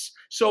less.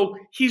 So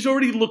he's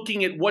already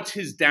looking at what's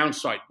his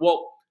downside.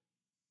 Well,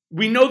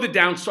 we know the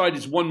downside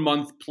is 1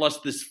 month plus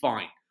this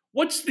fine.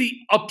 What's the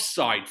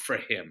upside for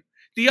him?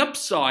 The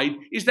upside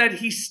is that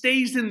he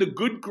stays in the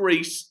good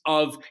grace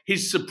of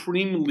his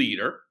supreme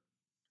leader,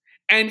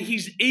 and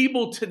he's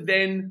able to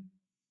then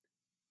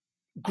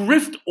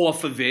grift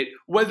off of it,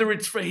 whether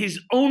it's for his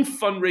own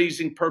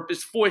fundraising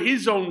purpose, for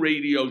his own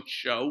radio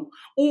show,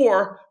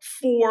 or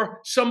for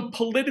some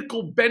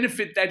political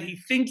benefit that he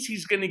thinks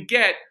he's going to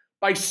get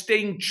by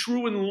staying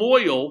true and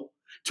loyal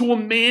to a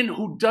man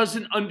who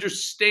doesn't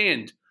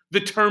understand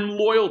the term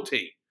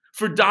loyalty.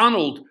 For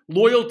Donald,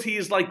 loyalty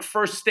is like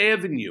First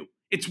Avenue.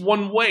 It's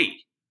one way,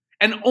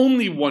 and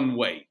only one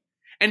way.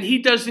 And he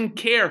doesn't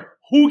care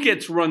who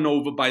gets run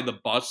over by the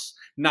bus,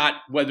 not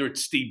whether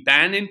it's Steve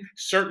Bannon,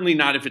 certainly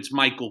not if it's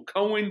Michael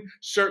Cohen,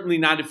 certainly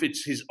not if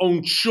it's his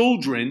own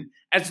children,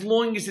 as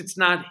long as it's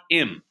not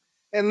him.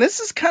 And this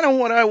is kind of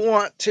what I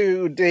want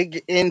to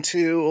dig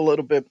into a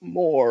little bit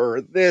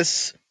more.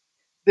 This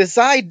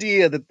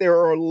idea that there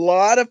are a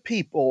lot of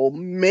people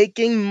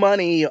making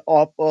money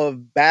off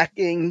of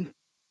backing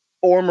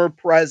former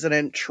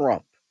President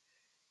Trump.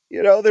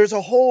 You know, there's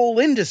a whole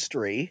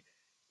industry.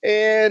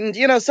 And,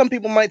 some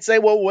people might say,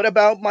 well, what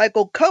about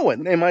Michael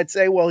Cohen? They might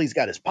say, well, he's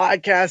got his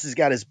podcast, he's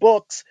got his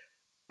books,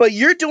 but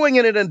you're doing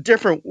it in a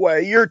different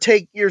way.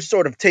 You're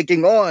sort of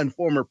taking on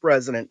former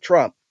President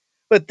Trump.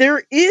 But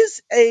there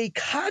is a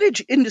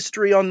cottage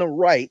industry on the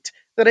right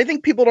that I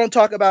think people don't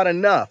talk about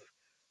enough,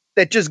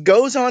 that just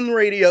goes on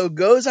radio,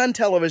 goes on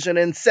television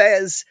and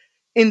says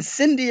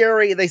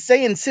incendiary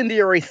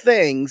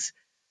things.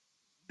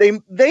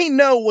 They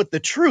know what the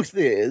truth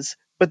is,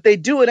 but they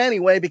do it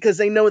anyway because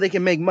they know they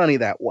can make money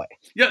that way.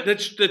 Yeah,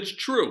 that's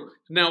true.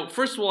 Now,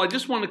 first of all, I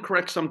just want to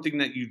correct something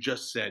that you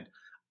just said.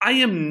 I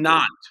am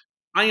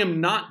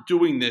not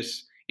doing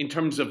this in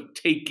terms of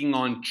taking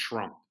on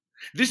Trump.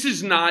 This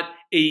is not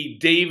a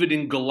David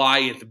and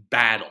Goliath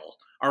battle,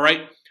 all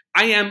right?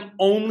 I am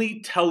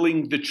only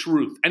telling the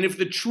truth. And if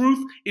the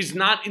truth is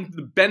not in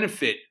the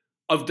benefit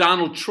of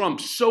Donald Trump,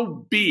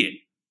 so be it.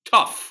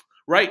 Tough,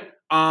 right?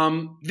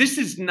 This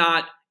is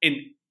not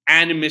an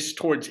animus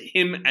towards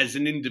him as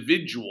an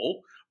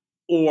individual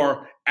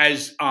or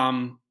as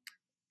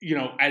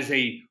as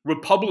a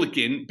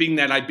Republican, being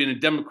that I've been a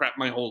Democrat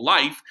my whole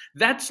life.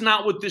 That's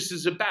not what this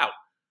is about.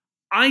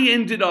 I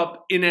ended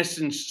up, in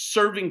essence,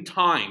 serving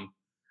time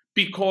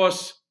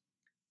because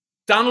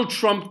Donald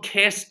Trump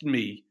cast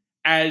me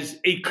as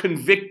a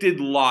convicted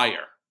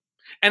liar.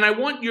 And I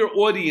want your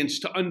audience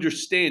to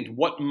understand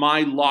what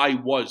my lie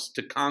was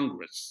to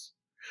Congress.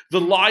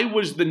 The lie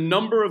was the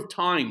number of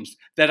times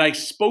that I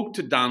spoke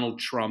to Donald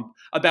Trump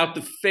about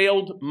the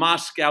failed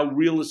Moscow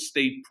real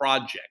estate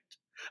project.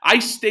 I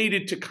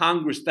stated to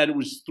Congress that it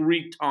was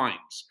 3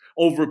 times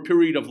over a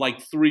period of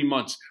like 3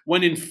 months,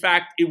 when in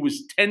fact it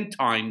was 10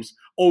 times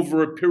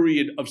over a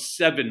period of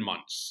 7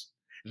 months.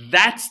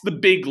 That's the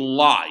big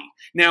lie.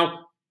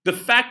 Now, the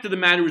fact of the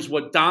matter is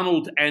what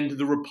Donald and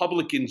the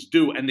Republicans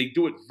do, and they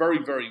do it very,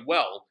 very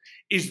well,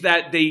 is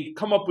that they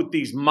come up with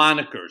these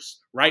monikers,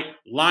 right?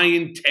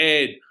 Lion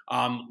Ted,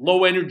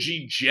 Low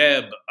Energy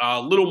Jeb,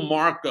 Little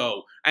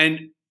Marco,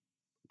 and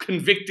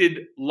convicted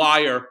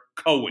liar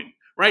Cohen,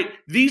 right?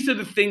 These are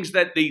the things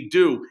that they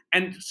do.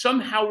 And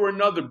somehow or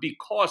another,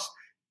 because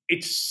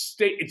it's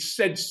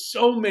said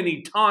so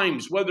many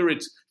times, whether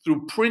it's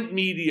through print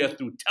media,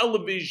 through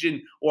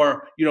television,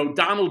 or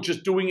Donald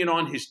just doing it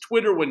on his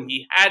Twitter when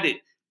he had it,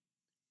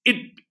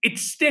 it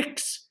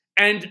sticks.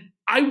 And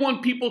I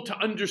want people to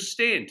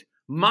understand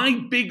my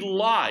big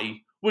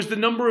lie was the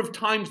number of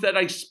times that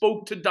I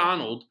spoke to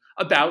Donald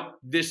about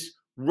this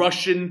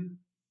Russian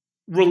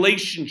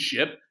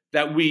relationship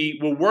that we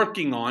were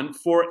working on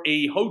for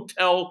a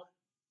hotel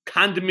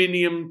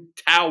condominium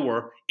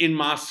tower in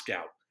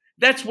Moscow.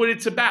 That's what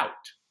it's about.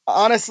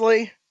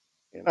 Honestly,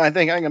 and I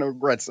think I'm going to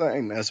regret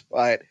saying this,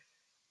 but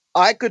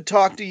I could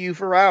talk to you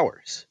for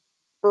hours.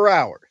 For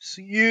hours.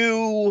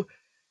 The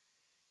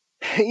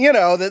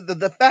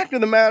fact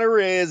of the matter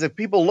is, if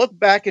people look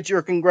back at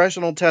your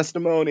congressional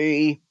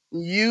testimony,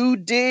 you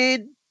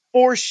did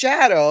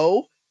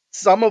foreshadow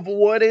some of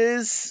what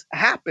has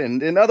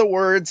happened. In other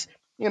words,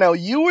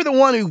 you were the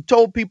one who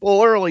told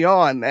people early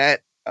on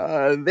that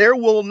there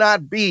will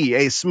not be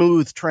a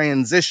smooth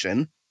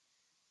transition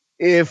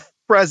if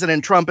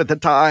President Trump at the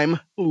time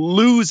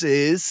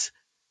loses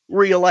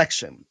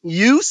re-election.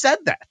 You said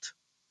that.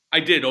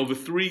 I did. Over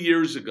 3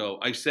 years ago,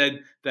 I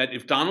said that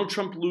if Donald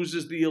Trump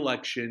loses the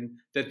election,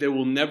 that there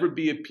will never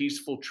be a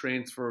peaceful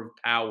transfer of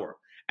power.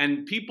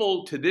 And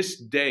people to this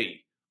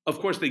day, of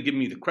course, they give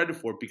me the credit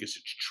for it because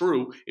it's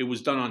true. It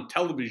was done on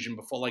television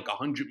before like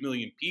 100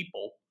 million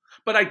people.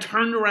 But I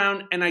turned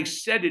around and I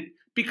said it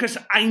because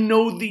I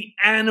know the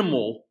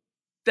animal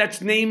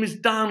that's name is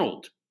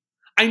Donald.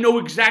 I know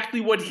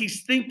exactly what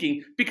he's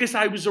thinking because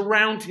I was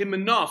around him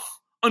enough,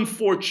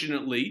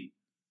 unfortunately,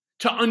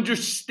 to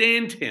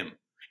understand him.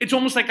 It's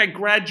almost like I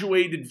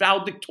graduated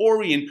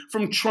valedictorian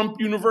from Trump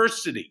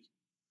University.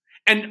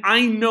 And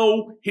I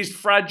know his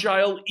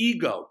fragile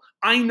ego.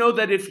 I know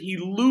that if he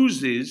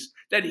loses,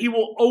 that he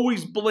will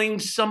always blame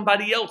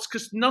somebody else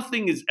because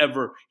nothing is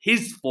ever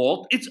his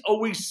fault. It's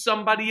always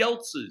somebody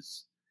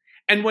else's.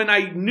 And when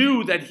I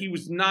knew that he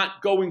was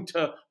not going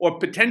to, or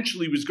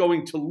potentially was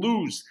going to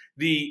lose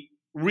the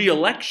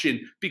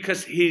re-election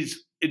because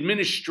his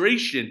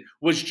administration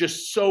was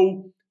just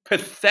so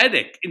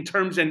pathetic in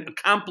terms and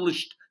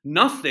accomplished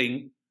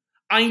nothing,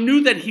 I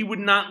knew that he would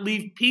not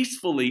leave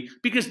peacefully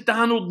because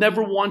Donald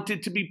never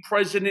wanted to be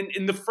president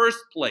in the first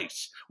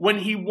place. When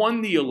he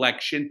won the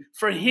election,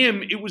 for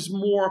him, it was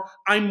more,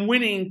 I'm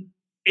winning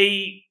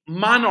a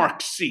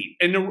monarch seat,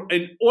 an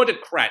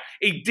autocrat,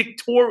 a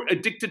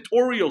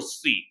dictatorial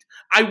seat.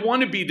 I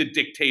want to be the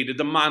dictator,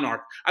 the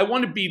monarch. I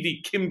want to be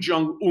the Kim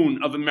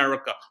Jong-un of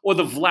America or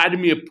the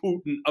Vladimir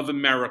Putin of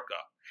America.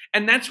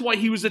 And that's why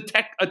he was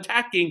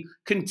attacking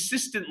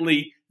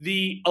consistently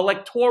the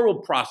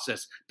electoral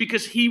process,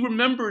 because he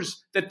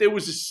remembers that there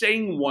was a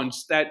saying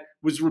once that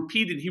was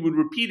repeated. He would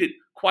repeat it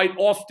quite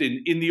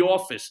often in the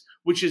office,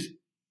 which is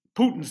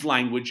Putin's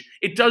language.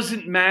 It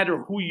doesn't matter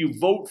who you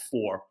vote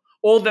for.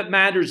 All that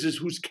matters is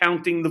who's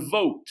counting the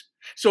vote.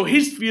 So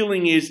his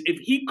feeling is if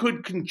he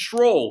could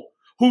control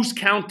who's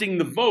counting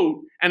the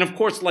vote, and of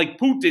course, like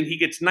Putin, he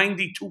gets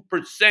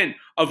 92%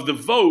 of the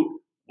vote,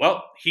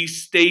 well, he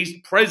stays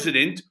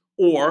president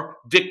or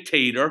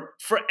dictator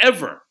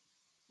forever.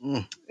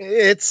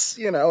 It's,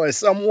 as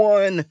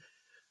someone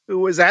who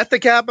was at the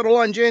Capitol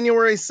on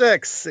January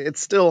 6th,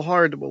 it's still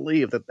hard to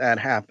believe that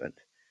happened.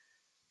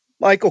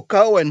 Michael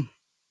Cohen,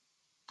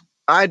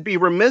 I'd be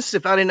remiss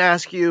if I didn't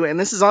ask you, and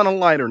this is on a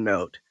lighter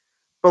note,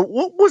 but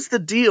what was the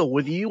deal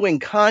with you and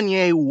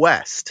Kanye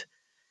West?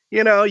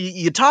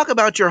 You talk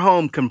about your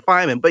home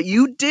confinement, but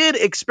you did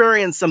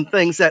experience some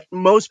things that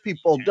most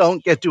people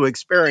don't get to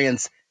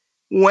experience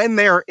when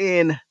they're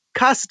in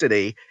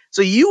custody.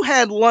 So you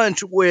had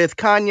lunch with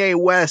Kanye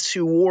West,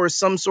 who wore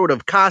some sort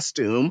of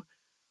costume.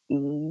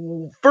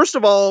 First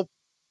of all,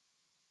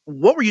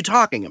 what were you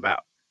talking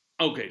about?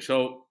 Okay,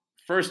 so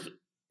first,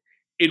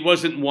 It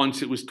wasn't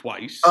once, it was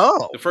twice.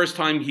 Oh. The first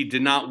time he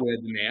did not wear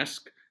the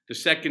mask. The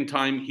second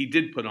time he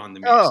did put on the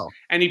mask. Oh.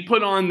 And he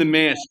put on the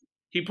mask.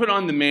 He put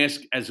on the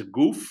mask as a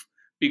goof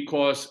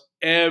because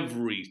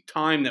every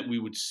time that we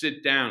would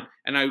sit down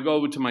and I would go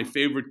over to my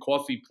favorite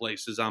coffee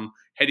place as I'm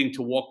heading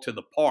to walk to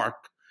the park.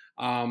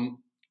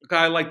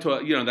 I like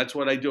to, that's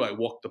what I do. I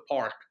walk the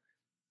park.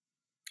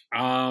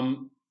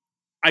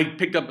 I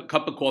picked up a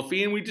cup of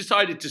coffee and we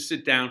decided to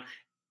sit down.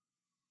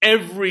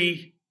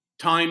 Every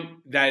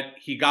time that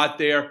he got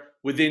there,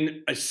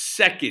 within a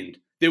second,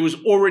 there was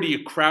already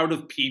a crowd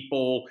of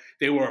people.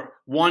 They were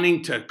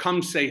wanting to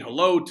come say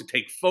hello, to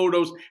take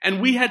photos,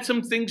 and we had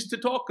some things to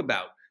talk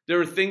about.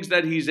 There are things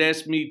that he's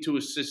asked me to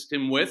assist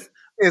him with.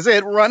 Is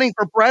it running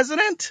for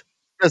president?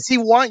 Does he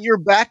want your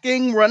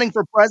backing running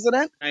for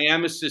president? I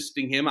am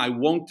assisting him. I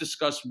won't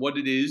discuss what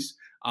it is.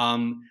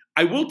 I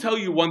will tell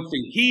you one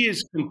thing. He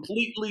is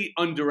completely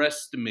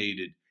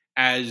underestimated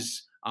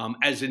as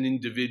an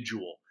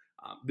individual.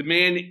 The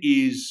man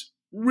is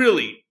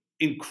really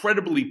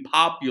incredibly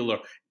popular.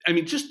 I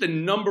mean, just the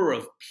number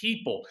of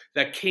people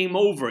that came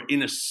over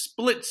in a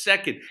split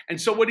second. And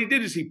so what he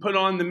did is he put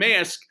on the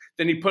mask,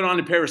 then he put on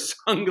a pair of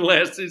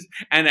sunglasses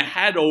and a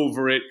hat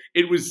over it.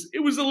 It was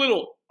a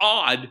little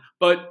odd,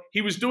 but he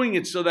was doing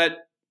it so that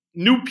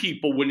new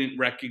people wouldn't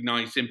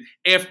recognize him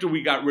after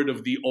we got rid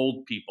of the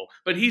old people.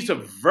 But he's a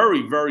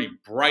very, very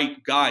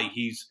bright guy.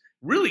 He's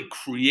really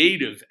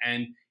creative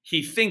and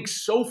he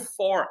thinks so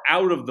far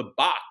out of the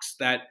box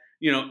that,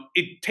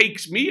 it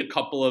takes me a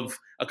couple of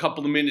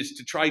minutes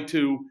to try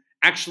to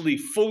actually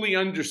fully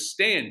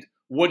understand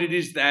what it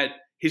is that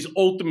his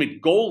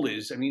ultimate goal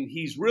is. I mean,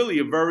 he's really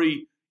a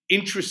very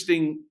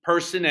interesting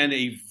person and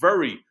a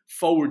very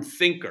forward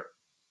thinker.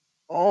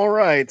 All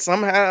right.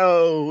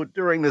 Somehow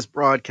during this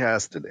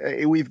broadcast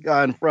today, we've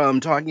gone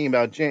from talking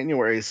about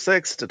January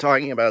 6th to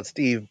talking about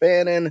Steve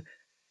Bannon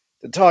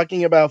to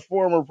talking about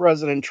former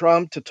President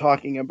Trump to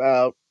talking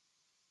about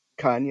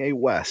Kanye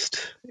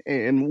West.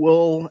 And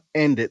we'll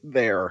end it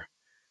there.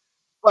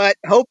 But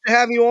hope to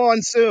have you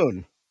on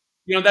soon.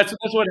 That's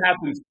what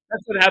happens.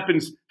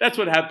 That's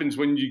what happens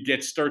when you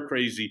get stir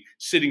crazy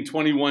sitting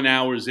 21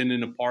 hours in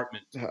an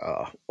apartment.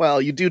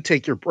 Well, you do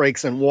take your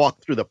breaks and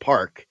walk through the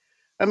park.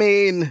 I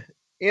mean,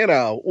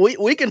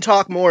 we can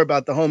talk more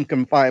about the home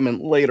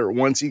confinement later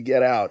once you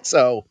get out.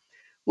 So,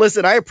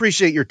 listen, I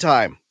appreciate your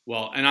time.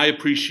 Well, and I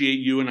appreciate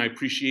you, and I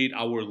appreciate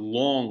our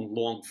long,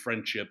 long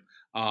friendship.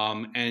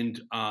 I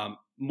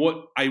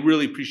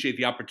really appreciate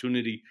the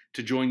opportunity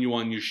to join you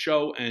on your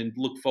show and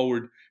look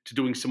forward to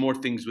doing some more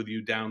things with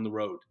you down the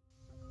road.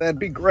 That'd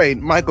be great.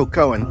 Michael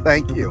Cohen,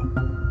 thank you.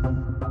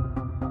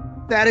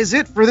 That is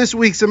it for this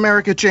week's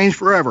America Changed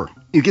Forever.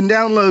 You can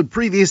download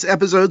previous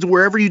episodes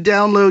wherever you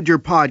download your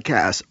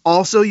podcasts.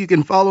 Also, you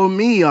can follow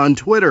me on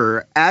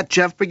Twitter at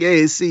Jeff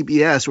Pegues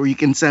CBS, where you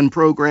can send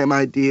program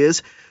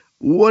ideas.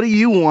 What do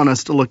you want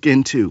us to look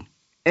into?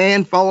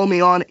 And follow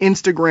me on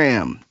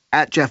Instagram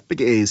at Jeff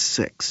Pegues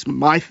 6.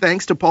 My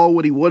thanks to Paul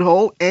Woody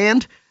Woodhull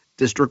and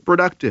District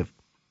Productive.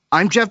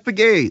 I'm Jeff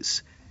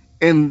Pegues,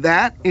 and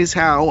that is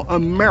how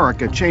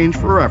America changed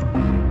forever.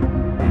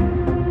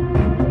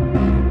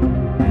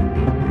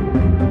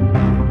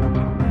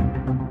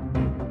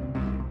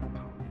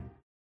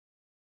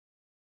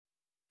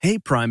 Hey,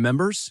 Prime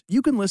members,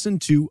 you can listen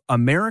to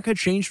America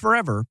Changed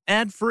Forever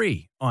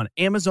ad-free on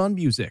Amazon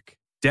Music.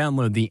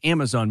 Download the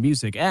Amazon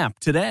Music app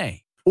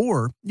today.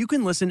 Or you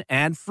can listen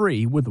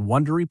ad-free with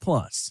Wondery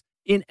Plus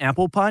in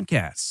Apple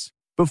Podcasts.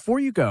 Before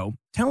you go,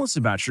 tell us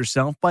about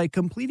yourself by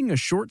completing a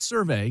short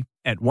survey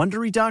at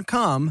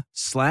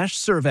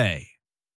Wondery.com/survey.